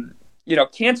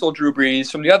cancel Drew Brees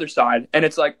from the other side. And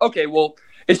it's like, okay, well,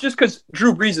 it's just because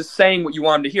Drew Brees is saying what you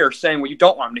want him to hear, saying what you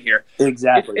don't want him to hear.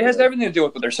 Exactly. It has everything to do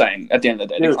with what they're saying at the end of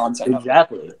the day. Dude, the concept.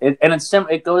 Exactly.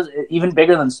 It goes even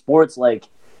bigger than sports. Like,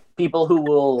 people who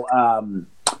will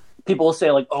say,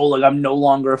 like, oh, like, I'm no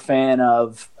longer a fan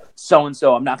of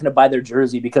so-and-so, I'm not going to buy their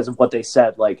jersey because of what they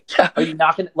said. Like, are you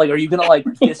going to, like,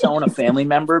 disown a family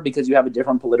member because you have a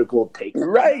different political take?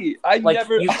 Right.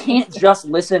 You can't just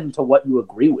listen to what you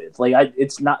agree with. Like,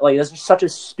 it's not, like, that's just such a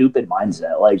stupid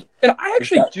mindset. Like, and I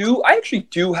actually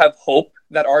do have hope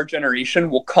that our generation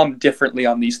will come differently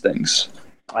on these things.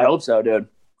 I hope so, dude.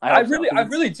 I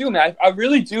really do, man. I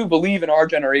really do believe in our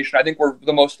generation. I think we're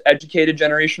the most educated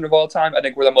generation of all time. I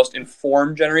think we're the most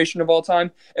informed generation of all time.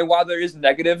 And while there is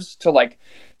negatives to like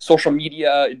social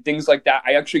media and things like that,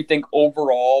 I actually think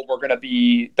overall we're going to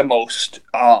be the most,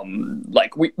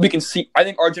 like we can see, I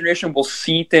think our generation will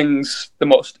see things the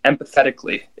most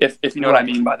empathetically, if you know what I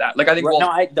mean by that. Like, I think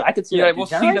I could see that. We'll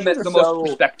see them at the most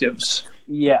perspectives.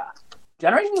 Yeah.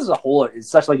 Generations as a whole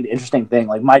is such like an interesting thing.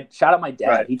 Like shout out my dad.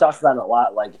 Right. He talks about it a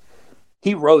lot. Like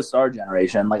he roasts our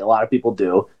generation, like a lot of people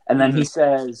do, and then he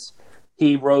says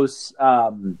he roasts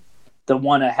the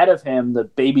one ahead of him, the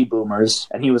baby boomers,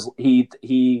 and his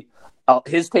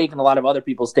take and a lot of other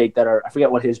people's take that are, I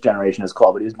forget what his generation is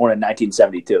called, but he was born in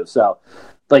 1972. So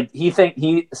like he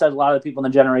says a lot of the people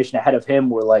in the generation ahead of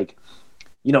him were like,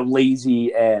 you know,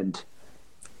 lazy, and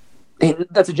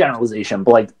that's a generalization,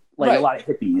 but like right. A lot of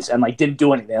hippies, and like didn't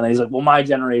do anything. And he's like, well, my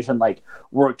generation like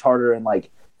worked harder and like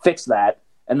fixed that.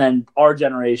 And then our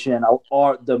generation,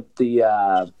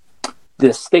 the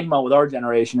stigma with our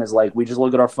generation is like we just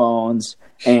look at our phones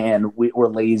and we're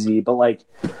lazy. But like,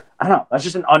 I don't know, that's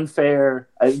just an unfair.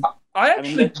 I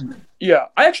actually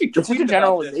it's a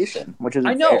generalization, which is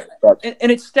I know,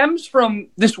 and it stems from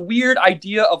this weird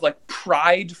idea of like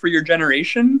pride for your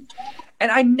generation. And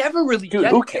I never really get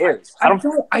who cares?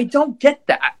 I don't get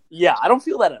that. Yeah, I don't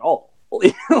feel that at all.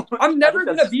 I'm never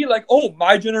gonna be like, oh,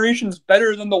 my generation's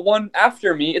better than the one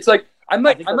after me. It's like I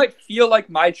might feel like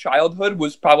my childhood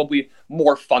was probably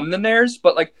more fun than theirs,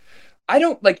 but like I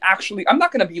don't like actually. I'm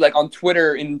not gonna be like on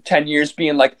Twitter in 10 years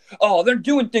being like, oh, they're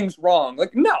doing things wrong.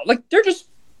 Like no, like they're just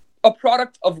a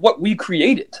product of what we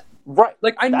created. Right.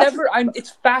 Like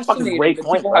it's fascinating. Great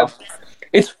point, bro.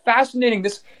 It's fascinating,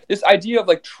 this idea of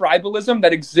like tribalism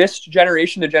that exists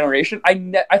generation to generation. I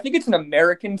think it's an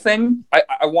American thing.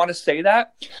 I want to say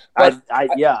that. But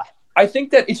I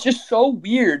think that it's just so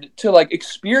weird to like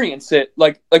experience it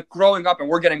like growing up, and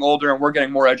we're getting older and we're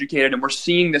getting more educated, and we're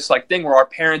seeing this like thing where our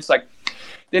parents like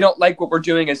they don't like what we're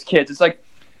doing as kids. It's like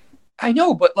I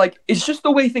know, but like it's just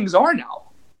the way things are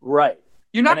now. Right.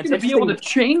 You're not going to be able to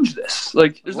change this.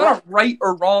 Like there's not a right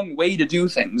or wrong way to do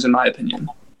things, in my opinion.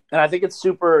 And I think it's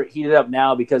super heated up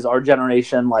now because our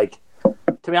generation, like,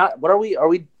 to be honest, what are we?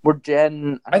 We're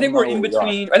Gen. I think we're in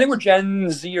between. I think we're Gen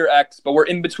Z or X, but we're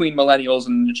in between millennials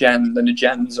and the new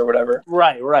gens or whatever.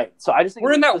 Right. So I just think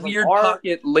we're in that weird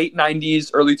pocket, late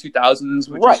 90s, early 2000s,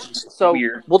 which is so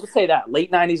weird. We'll just say that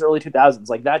late 90s, early 2000s,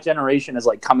 like that generation is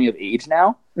like coming of age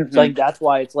now. Mm-hmm. So like that's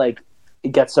why it's like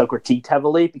it gets so critiqued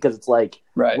heavily because it's like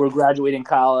we're graduating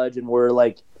college and we're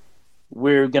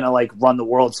gonna like run the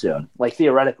world soon, like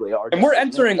theoretically. And we're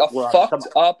entering a fucked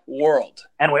up world,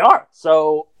 and we are.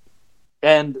 So,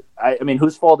 and I mean,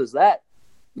 whose fault is that?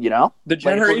 You know, the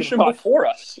generation before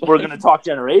us. We're gonna talk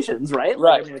generations, right?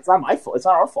 Right. I mean, it's not my fault. It's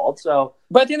not our fault. So,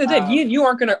 but at the end of the day, me and you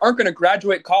aren't gonna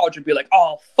graduate college and be like,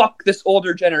 oh, fuck this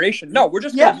older generation. No, we're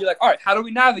just gonna be like, all right, how do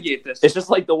we navigate this? It's just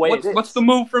like the way it is. What's the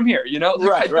move from here? You know,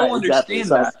 like, I don't understand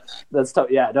that. That's tough.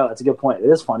 Yeah, no, that's a good point. It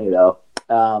is funny though.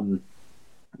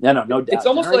 No doubt. It's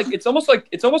almost like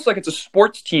it's a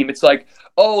sports team. It's like,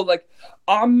 oh, like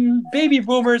baby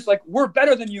boomers, like we're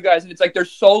better than you guys, and it's like they're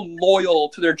so loyal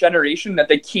to their generation that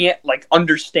they can't like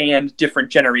understand different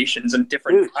generations and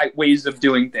different ways of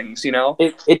doing things. You know,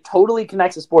 it totally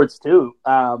connects to sports too.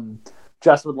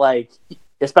 Just with like,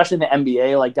 especially in the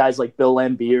NBA, like guys like Bill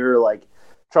Laimbeer, like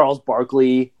Charles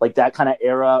Barkley, like that kind of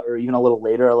era, or even a little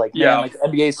later. Like man, like the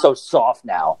NBA is so soft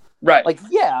now. Right. Like,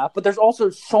 yeah, but there's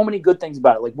also so many good things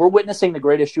about it. Like, we're witnessing the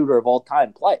greatest shooter of all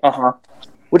time play.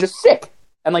 Which is sick.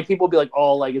 And, like, people will be like,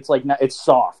 oh, like, it's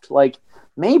soft. Like,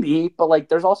 maybe, but, like,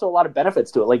 there's also a lot of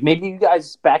benefits to it. Like, maybe you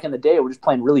guys back in the day were just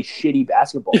playing really shitty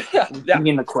basketball.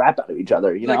 Beating the crap out of each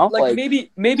other, you know? Like,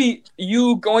 maybe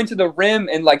you going to the rim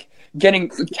and, like,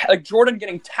 Jordan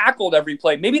getting tackled every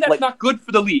play. Maybe that's not good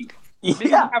for the league. Maybe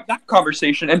have that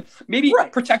conversation, and maybe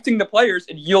protecting the players,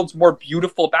 it yields more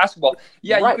beautiful basketball.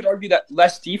 Yeah, you could argue that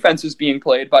less defense is being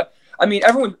played, but I mean,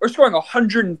 we're scoring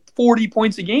 140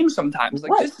 points a game sometimes.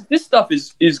 Like this stuff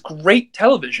is great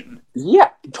television. Yeah,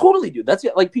 totally, dude. That's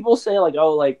it. Like people say, like,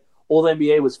 oh, like old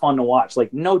NBA was fun to watch.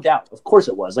 Like, no doubt, of course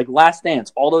it was. Like Last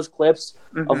Dance, all those clips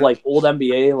of like old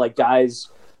NBA, like guys.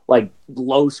 Like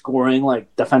low scoring,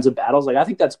 like defensive battles. Like I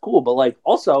think that's cool, but like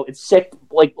also it's sick.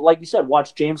 Like you said,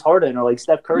 watch James Harden or like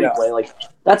Steph Curry play. Like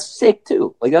that's sick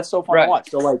too. Like that's so fun to watch.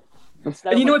 So like,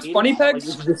 and you know what's funny,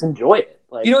 Pegs? Like, just enjoy it.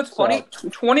 Like, you know what's funny?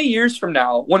 20 years from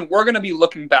now, when we're going to be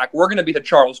looking back, we're going to be the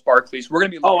Charles Barkleys. We're going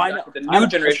to be looking back at the new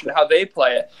generation, how they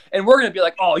play it, and we're going to be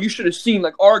like, oh, you should have seen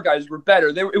like our guys were better.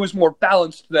 It was more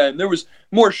balanced then. There was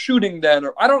more shooting then,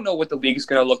 or I don't know what the league's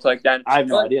going to look like then. I have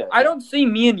no idea. I don't see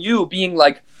me and you being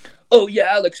like, oh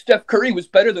yeah, like Steph Curry was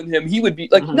better than him. He would be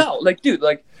like, no, like, dude,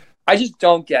 like, I just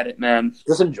don't get it, man.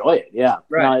 Just enjoy it. Yeah.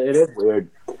 Right. No, it is weird.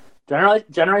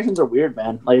 Generations are weird,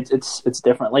 man. Like it's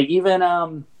different. Like even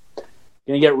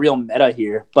gonna get real meta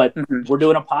here, but we're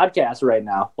doing a podcast right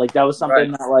now. Like that was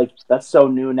something that like that's so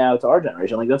new now to our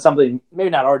generation. Like that's something maybe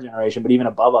not our generation, but even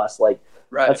above us. Like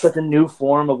that's such a new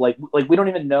form of like we don't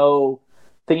even know.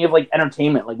 Thinking of like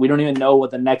entertainment, like we don't even know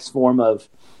what the next form of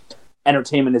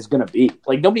entertainment is going to be.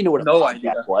 Like nobody knew what a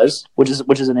podcast was, which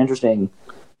is an interesting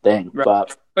thing.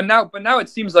 Right. But now it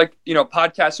seems like, you know,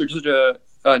 podcasts are just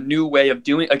a new way of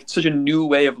doing, like such a new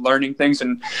way of learning things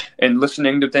and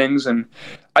listening to things. And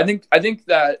I think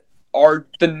that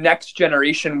the next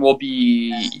generation will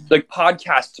be like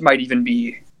podcasts might even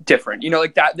be different. You know,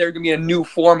 like that they're going to be a new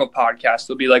form of podcast.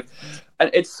 They'll be like, and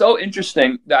it's so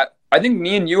interesting that I think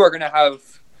me and you are going to have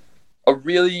a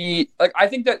really like I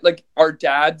think that like our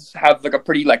dads have like a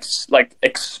pretty like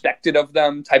expected of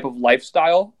them type of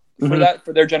lifestyle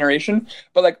for their generation.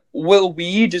 But like, will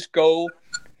we just go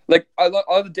like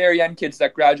all the Darien kids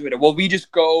that graduated? Will we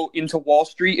just go into Wall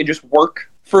Street and just work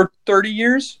for 30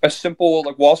 years, a simple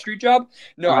like Wall Street job?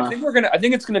 No, I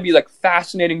think it's gonna be like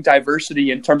fascinating diversity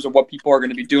in terms of what people are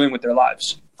going to be doing with their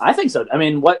lives. I think so. I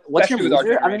mean, what's especially your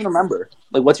major? I don't even remember.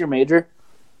 Like, what's your major?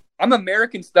 I'm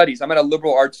American Studies. I'm at a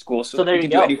liberal arts school, so we can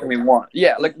do anything we want.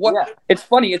 Yeah, like what? Yeah. It's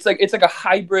funny. It's like a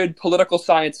hybrid political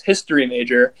science history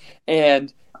major,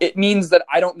 and it means that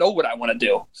I don't know what I want to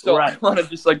do. So I want to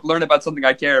just like learn about something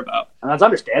I care about. And that's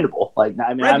understandable. Like,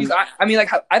 I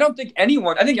don't think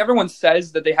anyone. I think everyone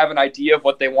says that they have an idea of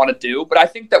what they want to do, but I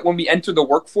think that when we enter the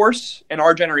workforce in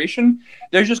our generation,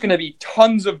 there's just going to be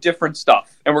tons of different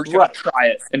stuff, and we're just going to try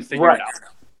it and figure it out.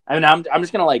 I mean, I'm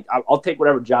just gonna like I'll take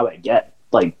whatever job I get.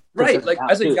 Like like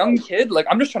as a young kid, like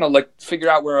I'm just trying to like figure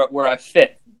out where I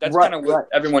fit. That's kind of what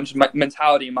everyone's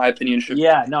mentality, in my opinion, should be.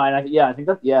 Yeah, no, and I think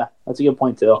that's a good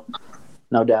point too.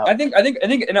 No doubt. I think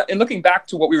in looking back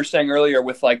to what we were saying earlier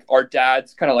with like our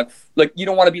dads, kind of like you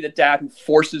don't want to be the dad who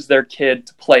forces their kid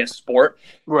to play a sport.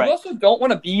 Right. You also don't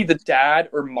want to be the dad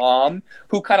or mom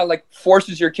who kind of like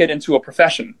forces your kid into a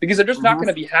profession because they're just not going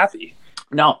to be happy.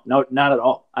 No, not at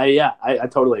all. I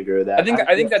totally agree with that.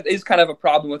 I think that is kind of a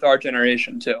problem with our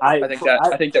generation too. I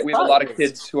think that we have a lot of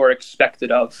kids who are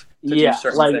expected of to do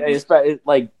certain things.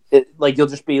 Like you'll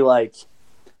just be like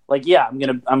I'm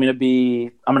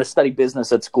gonna study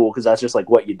business at school because that's just like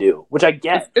what you do, which I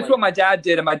get. It's what my dad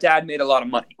did, and my dad made a lot of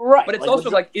money. Right, but it's also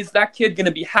like, is that kid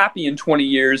gonna be happy in 20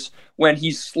 years when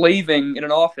he's slaving in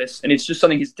an office and it's just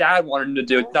something his dad wanted him to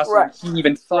do? That's what he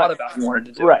even thought about he wanted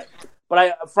to do. Right.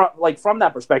 But from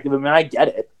that perspective, I mean, I get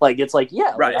it. Like, it's like,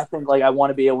 I think like I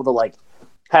want to be able to like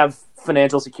have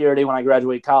financial security when I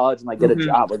graduate college and like get a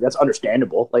job. Like that's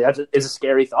understandable. Like it's a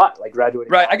scary thought. Like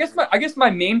graduating. Right. College. I guess my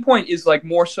main point is like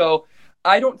more so.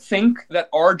 I don't think that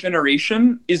our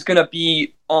generation is gonna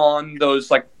be on those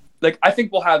like I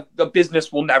think we'll have the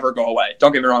business will never go away.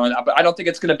 Don't get me wrong on that, but I don't think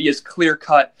it's gonna be as clear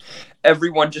cut.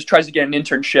 Everyone just tries to get an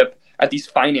internship at these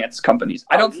finance companies.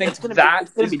 I don't think that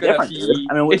is going to be.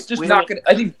 I mean, it's just not going to.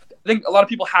 I think a lot of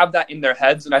people have that in their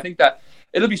heads, and I think that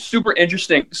it'll be super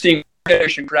interesting seeing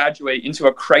generation graduate into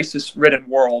a crisis-ridden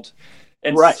world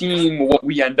and seeing what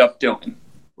we end up doing.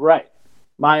 Right.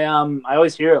 I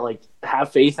always hear it like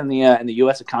have faith in the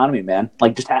U.S. economy, man.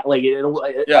 Like just it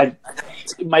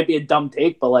might be a dumb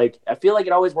take, but like I feel like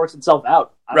it always works itself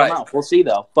out. I don't know. We'll see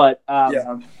though. But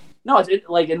no, it's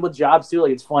like, and with jobs too,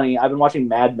 like it's funny. I've been watching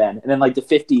Mad Men, and then like the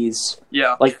 50s,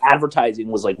 like advertising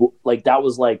was like that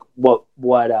was like what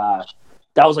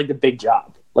that was like the big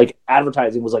job. Like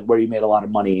advertising was like where you made a lot of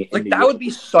money. Like that would be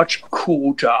such a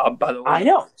cool job, by the way. I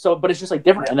know. So, but it's just like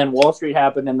different. And then Wall Street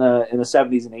happened in the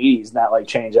 70s and 80s, and that like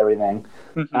changed everything.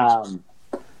 But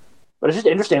it's just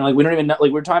interesting. Like we don't even know. Like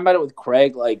we were talking about it with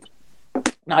Craig. Like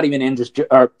not even in just,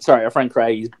 or sorry, our friend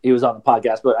Craig. He was on the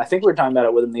podcast, but I think we were talking about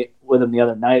it with him the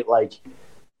other night. Like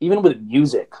even with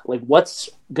music, like what's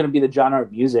going to be the genre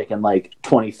of music in like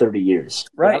 20, 30 years?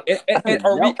 Right. And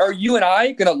are you and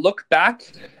I going to look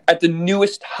back at the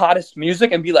newest, hottest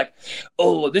music and be like,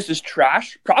 oh, this is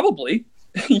trash? Probably.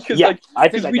 Because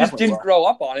we just didn't grow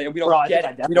up on it and we don't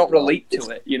get it. We don't relate to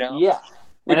it, you know? Yeah.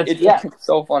 And it's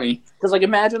so funny. Because like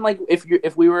imagine like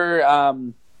if we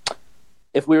were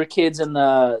kids in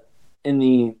the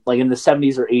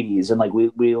 70s or 80s and like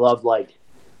we loved like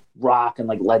rock and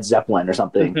like Led Zeppelin or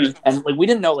something, and like we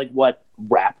didn't know like what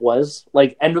rap was.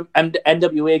 Like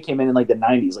NWA came in like the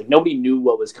 90s, like nobody knew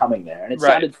what was coming there, and it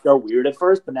sounded so weird at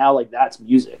first, but now like that's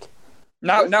music.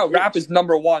 Now rap is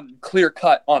number one, clear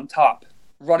cut on top,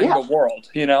 running the world,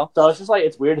 you know. So it's just like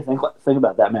it's weird to think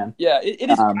about that, man. Yeah, it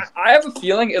is. I have a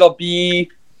feeling it'll be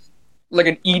like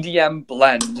an EDM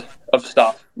blend of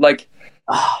stuff. Like,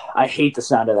 I hate the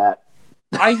sound of that.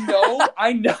 I know.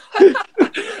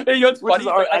 Hey, you know, it's funny.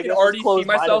 I can already see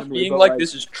myself being like,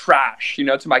 this is trash, you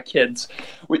know, to my kids.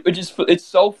 Which is, it's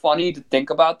so funny to think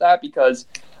about that, because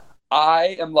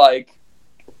I am like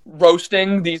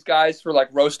roasting these guys for like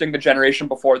roasting the generation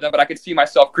before them, but I could see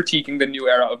myself critiquing the new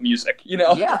era of music, you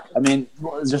know? Yeah, I mean,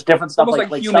 it's just different stuff. Almost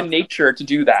like human nature to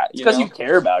do that. It's because you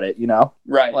care about it, you know?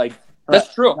 Right. Like,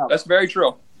 that's true. No. That's very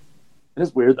true. It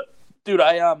is weird though. Dude,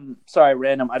 sorry,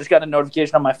 random. I just got a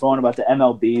notification on my phone about the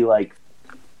MLB, like,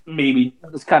 maybe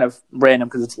it's kind of random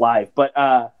because it's live, but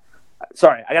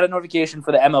sorry, I got a notification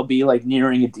for the MLB like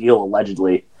nearing a deal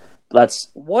allegedly. That's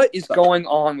what is going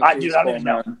on with baseball, I don't even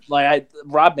know. Like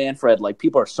Rob Manfred, like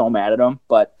people are so mad at him,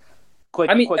 but quick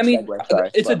segue.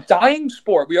 Sorry, it's a dying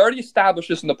sport. We already established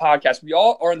this in the podcast. We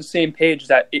all are on the same page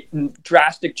that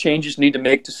drastic changes need to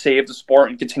make to save the sport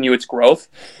and continue its growth.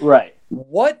 Right.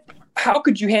 How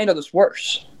could you handle this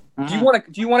worse? Do you want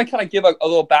to kind of give a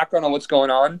little background on what's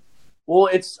going on? Well,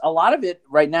 it's a lot of it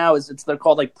right now they're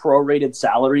called like prorated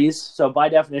salaries. So by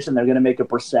definition, they're going to make a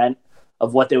percent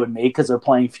of what they would make because they're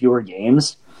playing fewer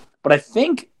games. But I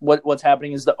think what's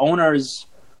happening is the owners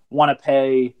want to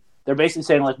pay. They're basically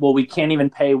saying like, well, we can't even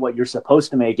pay what you're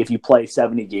supposed to make if you play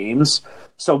 70 games.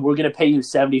 So we're going to pay you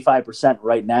 75%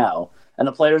 right now. And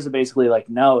the players are basically like,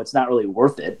 no, it's not really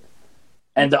worth it.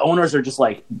 And the owners are just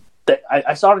like,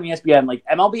 I saw it on ESPN, like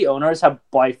MLB owners have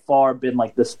by far been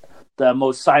like the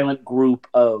most silent group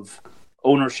of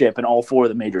ownership in all four of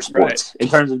the major sports in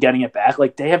terms of getting it back.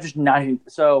 Like they have just not even,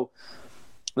 so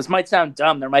this might sound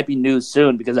dumb. There might be news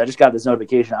soon because I just got this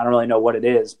notification. I don't really know what it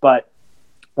is, but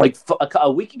like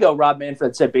a week ago, Rob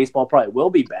Manfred said baseball probably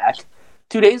will be back.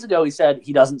 2 days ago, he said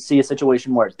he doesn't see a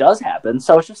situation where it does happen.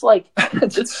 So it's just like,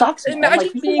 it sucks. Imagine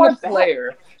like, being a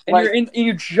player and like,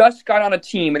 you just got on a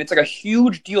team and it's like a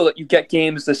huge deal that you get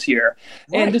games this year.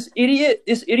 Right. And this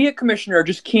idiot commissioner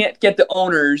just can't get the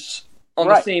owners on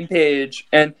the same page.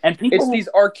 And people, it's these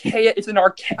archaic,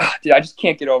 dude, I just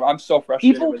can't get over it. I'm so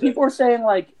frustrated. People are saying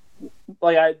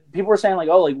people were saying oh, like,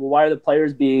 well, why are the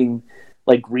players being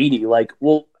like greedy? Like,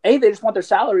 well, they just want their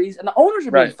salaries, and the owners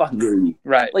are being fucking greedy.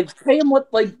 Right. Like, pay them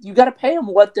you got to pay them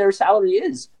what their salary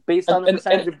is based on the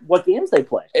percentage of what games they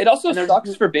play. It also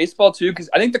sucks for baseball, too, because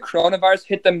I think the coronavirus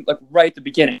hit them, like, right at the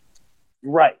beginning.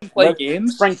 Right. Play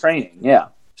games. Spring training, yeah.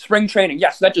 Spring training,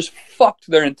 yes. That just fucked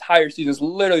their entire season. It's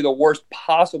literally the worst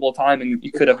possible timing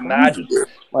you could have imagined.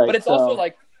 But it's also,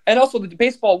 like, and also the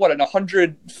baseball, an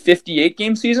 158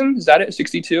 game season? Is that it?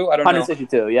 62? I don't know.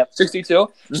 162, yep. 62.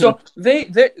 Mm-hmm. So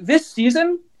this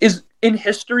season is in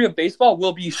history of baseball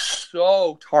will be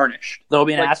so tarnished. There'll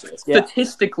be an asterisk. Yeah.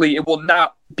 Statistically, it will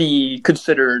not be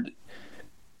considered.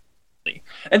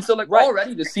 And so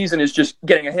already the season is just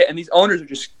getting a hit, and these owners are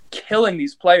just killing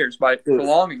these players by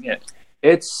prolonging it.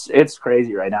 It's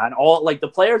crazy right now, and all the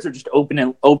players are just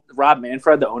open. Rob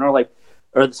Manfred, the owner,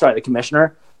 the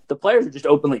commissioner. The players are just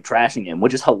openly trashing him,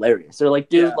 which is hilarious. They're like,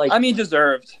 dude,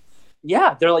 deserved.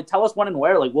 Yeah, they're like, tell us when and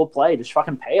where. Like, we'll play. Just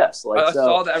fucking pay us. I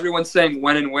saw that everyone's saying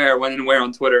when and where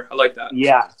on Twitter. I like that.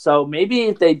 Yeah, so maybe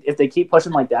if they keep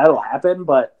pushing like that, it'll happen.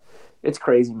 But it's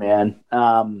crazy, man.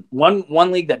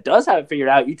 One league that does have it figured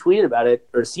out. You tweeted about it,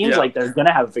 or it seems like they're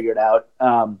gonna have it figured out.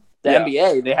 The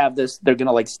NBA, they have this. They're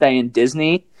gonna stay in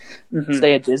Disney,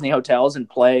 stay at Disney hotels and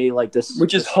play this,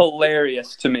 which is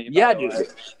hilarious to me. Yeah, dude,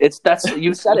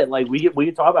 you said it. Like we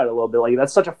could talk about it a little bit. Like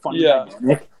that's such a fun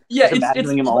dynamic. Yeah,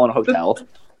 imagining them all in a hotel.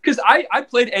 Because I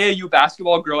played AAU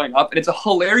basketball growing up, and it's a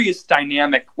hilarious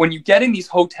dynamic when you get in these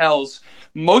hotels.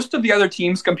 Most of the other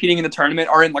teams competing in the tournament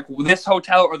are in this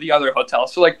hotel or the other hotel.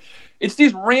 So it's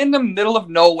these random middle of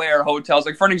nowhere hotels.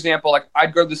 For an example,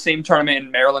 I'd go to the same tournament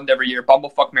in Maryland every year.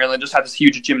 Bumblefuck Maryland just had this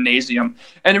huge gymnasium,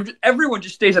 and everyone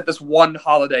just stays at this one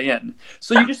Holiday Inn.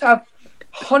 So you just have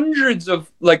hundreds of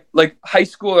high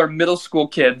school or middle school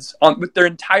kids with their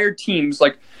entire teams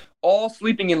all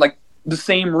sleeping in the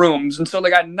same rooms. And so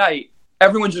at night,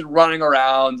 everyone's just running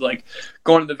around,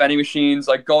 going to the vending machines,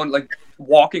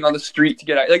 walking on the street to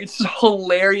get out. It's just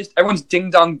hilarious. Everyone's ding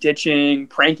dong ditching,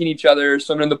 pranking each other,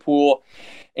 swimming in the pool.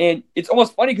 And it's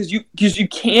almost funny because you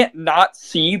can't not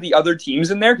see the other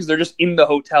teams in there because they're just in the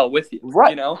hotel with you.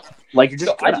 Right. You know? You're just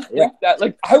so I just think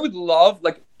that I would love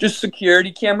just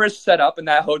security cameras set up in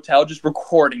that hotel just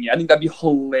recording you. I think that'd be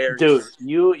hilarious. Dude,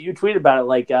 you tweeted about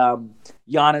it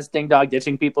Giannis ding dong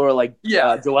ditching people, or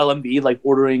Joel Embiid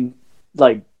ordering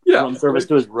room service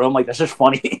to his room. That's just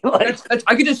funny.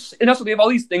 I could just, and also they have all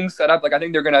these things set up. I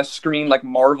think they're gonna screen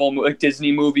Marvel,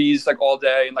 Disney movies all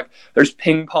day, and there's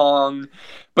ping pong,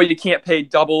 but you can't pay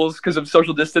doubles because of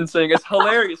social distancing. It's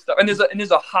hilarious stuff. And there's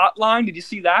a hotline. Did you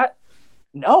see that?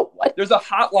 No, what? There's a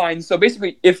hotline. So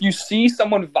basically, if you see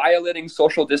someone violating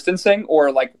social distancing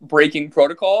or like breaking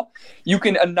protocol, you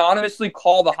can anonymously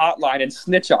call the hotline and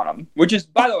snitch on them. Which is,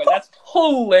 by the way, that's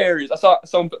hilarious. I saw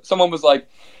someone was like,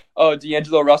 "Oh,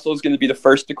 D'Angelo Russell is going to be the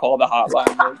first to call the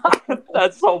hotline."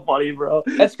 That's so funny, bro.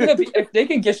 That's gonna be if they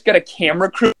can just get a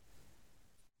camera crew.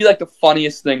 Be like the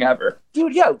funniest thing ever,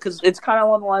 dude. Yeah, because it's kind of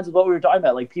along the lines of what we were talking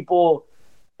about, like people,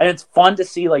 and it's fun to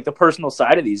see like the personal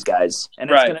side of these guys, and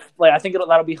it's gonna like I think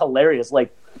that'll be hilarious.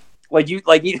 Like you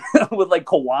with like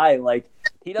Kawhi, like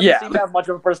he doesn't seem to have much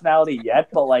of a personality yet,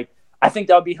 but like I think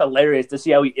that would be hilarious to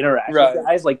see how he interacts with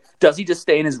guys. Like, does he just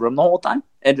stay in his room the whole time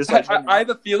and just like? I have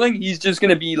a feeling he's just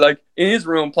gonna be like in his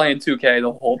room playing 2K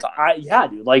the whole time. Yeah,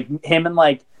 dude. Like him and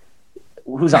like.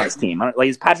 Who's on his team? Like,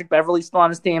 is Patrick Beverly still on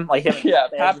his team? Like him? Yeah,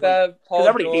 Pat Bev. Because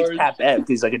everybody hates Pat Bev because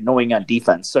he's like annoying on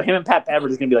defense. So him and Pat Bev are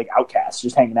just gonna be like outcasts,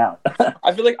 just hanging out.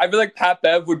 I feel like Pat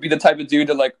Bev would be the type of dude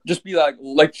to like just be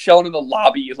like chilling in the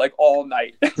lobby like all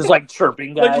night, just like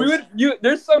chirping guys. Like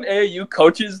there's some AAU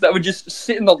coaches that would just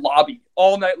sit in the lobby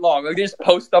all night long. Like they just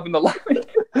post up in the lobby.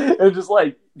 It's just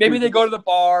like maybe they go to the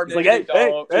bar. Maybe like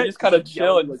they just kind of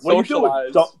chill and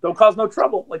socialize. Don't cause no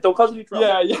trouble. Like don't cause any trouble.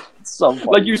 Yeah. It's so funny.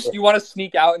 Like you want to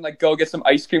sneak out and like go get some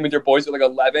ice cream with your boys at like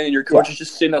 11, and your coach is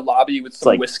just sitting in the lobby with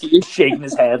some whiskey, shaking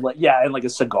his head like and like a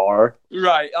cigar.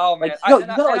 Right. Oh man. Like,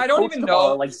 I don't even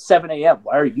know. Like 7 a.m.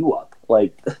 Why are you up?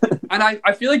 Like. And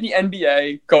I feel like the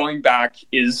NBA going back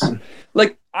is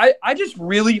like I just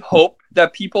really hope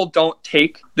that people don't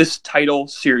take this title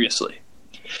seriously.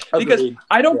 Because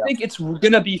I don't think it's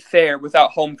going to be fair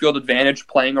without home field advantage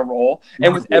playing a role.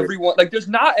 And with everyone, like there's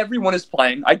not everyone is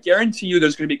playing. I guarantee you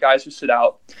there's going to be guys who sit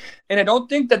out. And I don't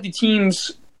think that the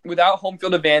teams without home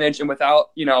field advantage and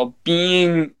without,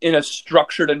 being in a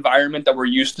structured environment that we're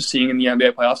used to seeing in the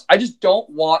NBA playoffs, I just don't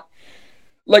want,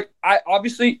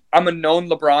 I'm a known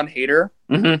LeBron hater.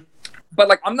 Mm-hmm.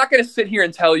 But, I'm not going to sit here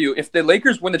and tell you if the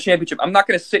Lakers win the championship, I'm not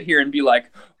going to sit here and be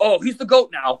like, oh, he's the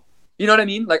GOAT now. You know what I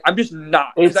mean? Like, I'm just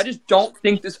not. Because I just don't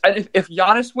think this... If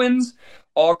Giannis wins,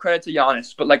 all credit to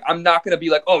Giannis. But, I'm not going to be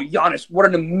like, oh, Giannis, what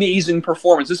an amazing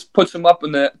performance. This puts him up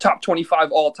in the top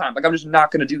 25 all time. I'm just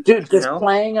not going to do that. Dude, just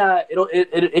playing...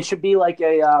 It should be like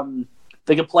a...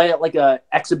 They could play it like a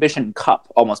exhibition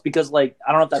cup, almost. Because, I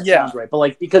don't know if that sounds right.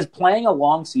 But, because playing a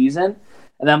long season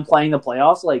and then playing the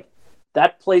playoffs,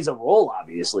 that plays a role,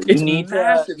 obviously. It's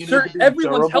massive. You need to be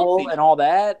everyone's healthy. And all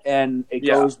that. And it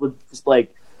goes with, just,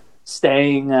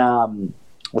 staying,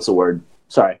 what's the word?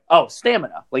 Sorry. Oh,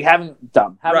 stamina. Having a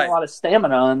lot of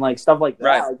stamina and stuff like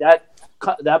that. Right.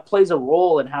 That plays a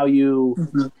role in how you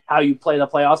play the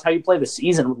playoffs, how you play the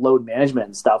season with load management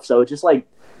and stuff. So it's just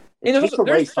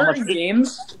there's certain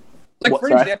games. For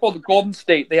example, the Golden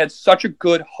State, they had such a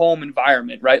good home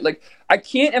environment, right? I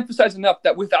can't emphasize enough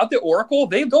that without the Oracle,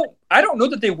 I don't know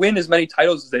that they win as many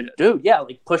titles as they did. Dude, yeah,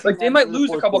 they might lose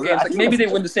a couple games. Maybe they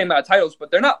win the same amount of titles, but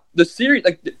they're not the series.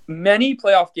 Many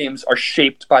playoff games are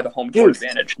shaped by the home court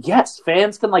advantage. Yes,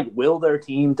 fans can will their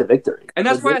team to victory, and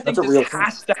that's why I think this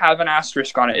has to have an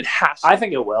asterisk on it. It has to. I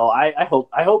think it will. I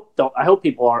hope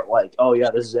people aren't oh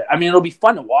yeah, this is it. I mean, it'll be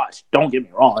fun to watch. Don't get me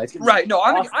wrong. Right? No,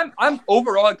 awesome. I'm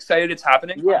overall excited it's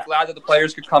happening. Yeah. I'm glad that the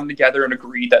players could come together and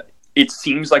agree that it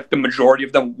seems like the majority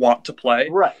of them want to play.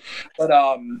 Right. But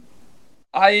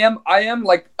I am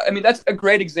that's a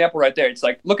great example right there. It's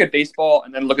look at baseball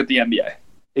and then look at the NBA.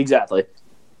 Exactly.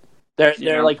 They're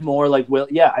more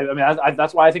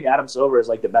that's why I think Adam Silver is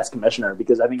the best commissioner,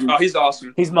 because I think he's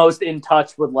awesome. He's most in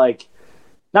touch with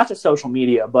not just social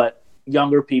media, but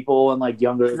younger people and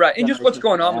younger and just what's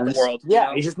going on with the world.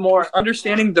 Yeah, he's just more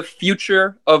understanding the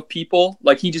future of people.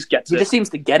 He just gets it. He just seems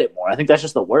to get it more. I think that's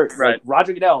just the word. Right.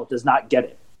 Roger Goodell does not get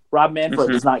it. Rob Manfred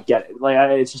does not get it.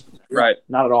 It's just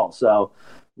not at all. So,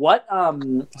 what?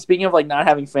 Speaking of not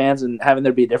having fans and having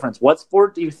there be a difference, what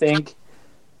sport do you think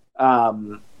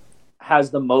has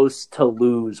the most to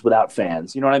lose without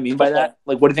fans? You know what I mean by that?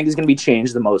 What do you think is going to be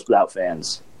changed the most without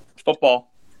fans? Football.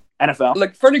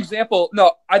 NFL? For an example,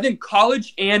 no, I think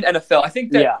college and NFL. I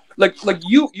think that,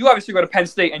 you obviously go to Penn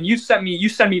State and you send me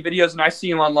videos and I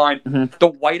see them online. Mm-hmm. The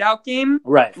whiteout game,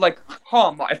 right?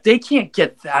 If they can't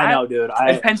get that, I know, dude.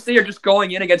 And Penn State are just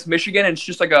going in against Michigan and it's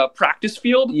just a practice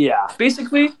field. Yeah,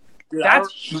 basically, dude,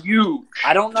 that's huge.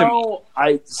 I don't know.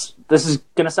 This is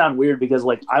gonna sound weird because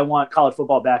I want college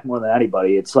football back more than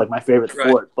anybody. It's my favorite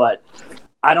sport, but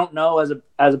I don't know, as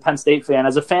a Penn State fan,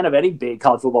 as a fan of any big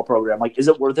college football program, is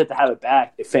it worth it to have it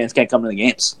back if fans can't come to the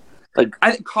games?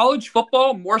 I think college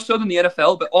football more so than the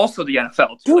NFL, but also the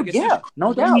NFL. Dude,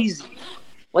 no doubt.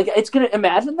 It's gonna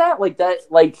imagine that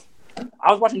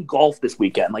I was watching golf this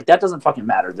weekend. Like, that doesn't fucking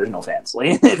matter. There's no fans.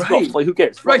 Like, it's golf. Like, who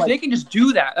cares? Right, like, they can just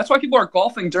do that. That's why people are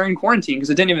golfing during quarantine, because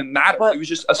it didn't even matter. It was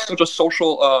just such a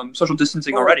social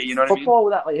distancing already. You know what I mean? Football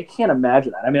without, like, I can't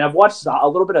imagine that. I mean, I've watched a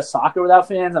little bit of soccer without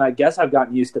fans, and I guess I've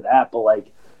gotten used to that. But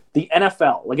like the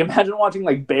NFL, like, imagine watching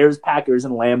like Bears, Packers,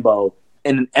 and Lambeau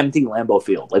in an empty Lambeau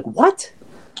field. Like, what?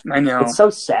 I know. It's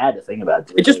so sad to think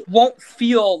about. It just won't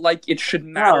feel like it should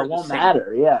matter. No, it won't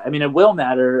matter. Yeah, I mean, it will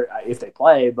matter if they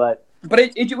play, but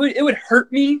it would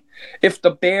hurt me if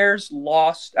the Bears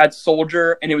lost at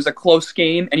Soldier and it was a close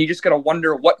game, and you just gotta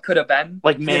wonder what could have been.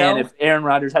 Like, man, if Aaron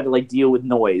Rodgers had to like deal with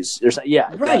noise, or something, yeah,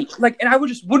 right. Exactly. Like, and I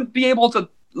wouldn't be able to.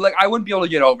 Like, I wouldn't be able to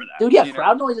get over that. Dude, yeah,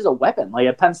 crowd noise is a weapon. Like,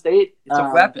 at Penn State, it's a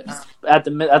weapon. At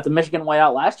the Michigan way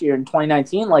out last year in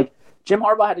 2019, like, Jim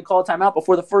Harbaugh had to call a timeout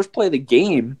before the first play of the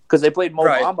game because they played Mo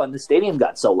Bamba and the stadium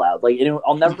got so loud. Like,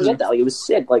 I'll never forget that. Like, it was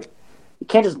sick. Like, you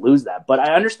can't just lose that. But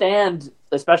I understand,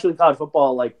 especially with college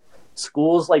football, like,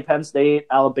 schools like Penn State,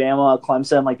 Alabama,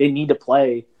 Clemson, like, they need to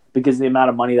play because of the amount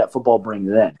of money that football brings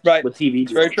in with TV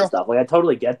deals and stuff. Like, I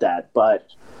totally get that, but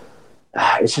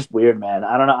it's just weird, man.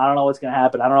 I don't know what's gonna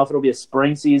happen. I don't know if it'll be a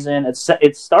spring season.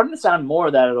 It's starting to sound more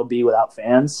that it'll be without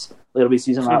fans. It'll be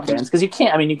season without fans because you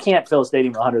can't fill a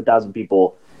stadium with 100,000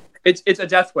 people. It's a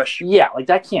death wish. Yeah, like,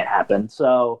 that can't happen.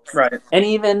 So and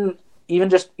even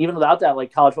without that,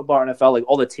 like, college football, NFL, like,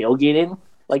 all the tailgating,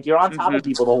 like, you're on top of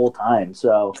people the whole time.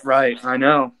 So I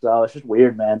know. So it's just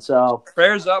weird, man. So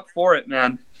prayers up for it,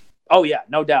 man. Oh yeah,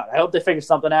 no doubt. I hope they figure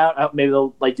something out. I hope maybe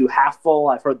they'll like do half full.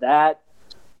 I've heard that.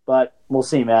 But we'll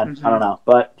see, man. I don't know.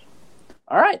 But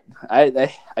all right,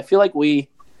 I feel like we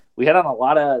hit on a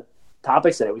lot of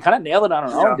topics today. We kind of nailed it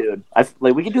on our own, dude.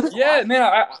 We can do this. Yeah,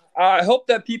 man. I hope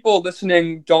that people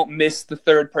listening don't miss the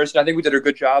third person. I think we did a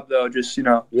good job, though. Just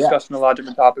discussing a lot of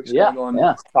different topics, going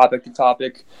topic to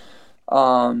topic.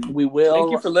 We will.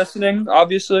 Thank you for listening.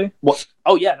 Obviously. Well,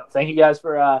 no. Thank you guys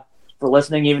for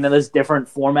listening, even in this different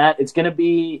format. It's going to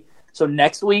be. So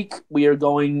next week we are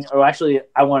going. Or actually,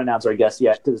 I won't announce our guest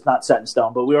yet because it's not set in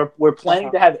stone. But we're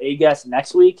planning to have a guest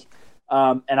next week,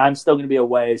 and I'm still going to be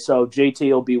away. So JT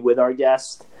will be with our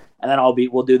guest, and then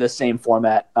we'll do the same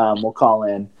format. We'll call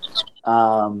in,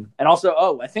 and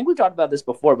also, I think we talked about this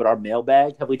before, but our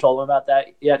mailbag. Have we told them about that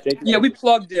yet, JT? Yeah, we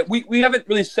plugged it. We haven't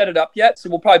really set it up yet, so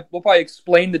we'll probably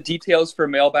explain the details for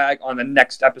mailbag on the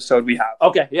next episode we have.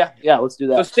 Okay, yeah, let's do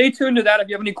that. So stay tuned to that. If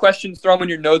you have any questions, throw them in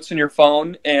your notes in your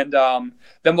phone, and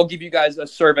then we'll give you guys a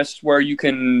service where you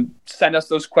can send us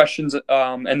those questions,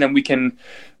 and then we can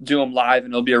do them live,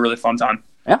 and it'll be a really fun time.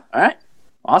 Yeah, all right.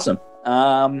 Awesome.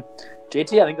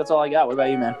 JT, I think that's all I got. What about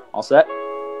you, man? All set?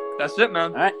 That's it,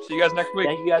 man. All right. See you guys next week.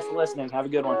 Thank you guys for listening. Have a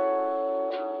good one.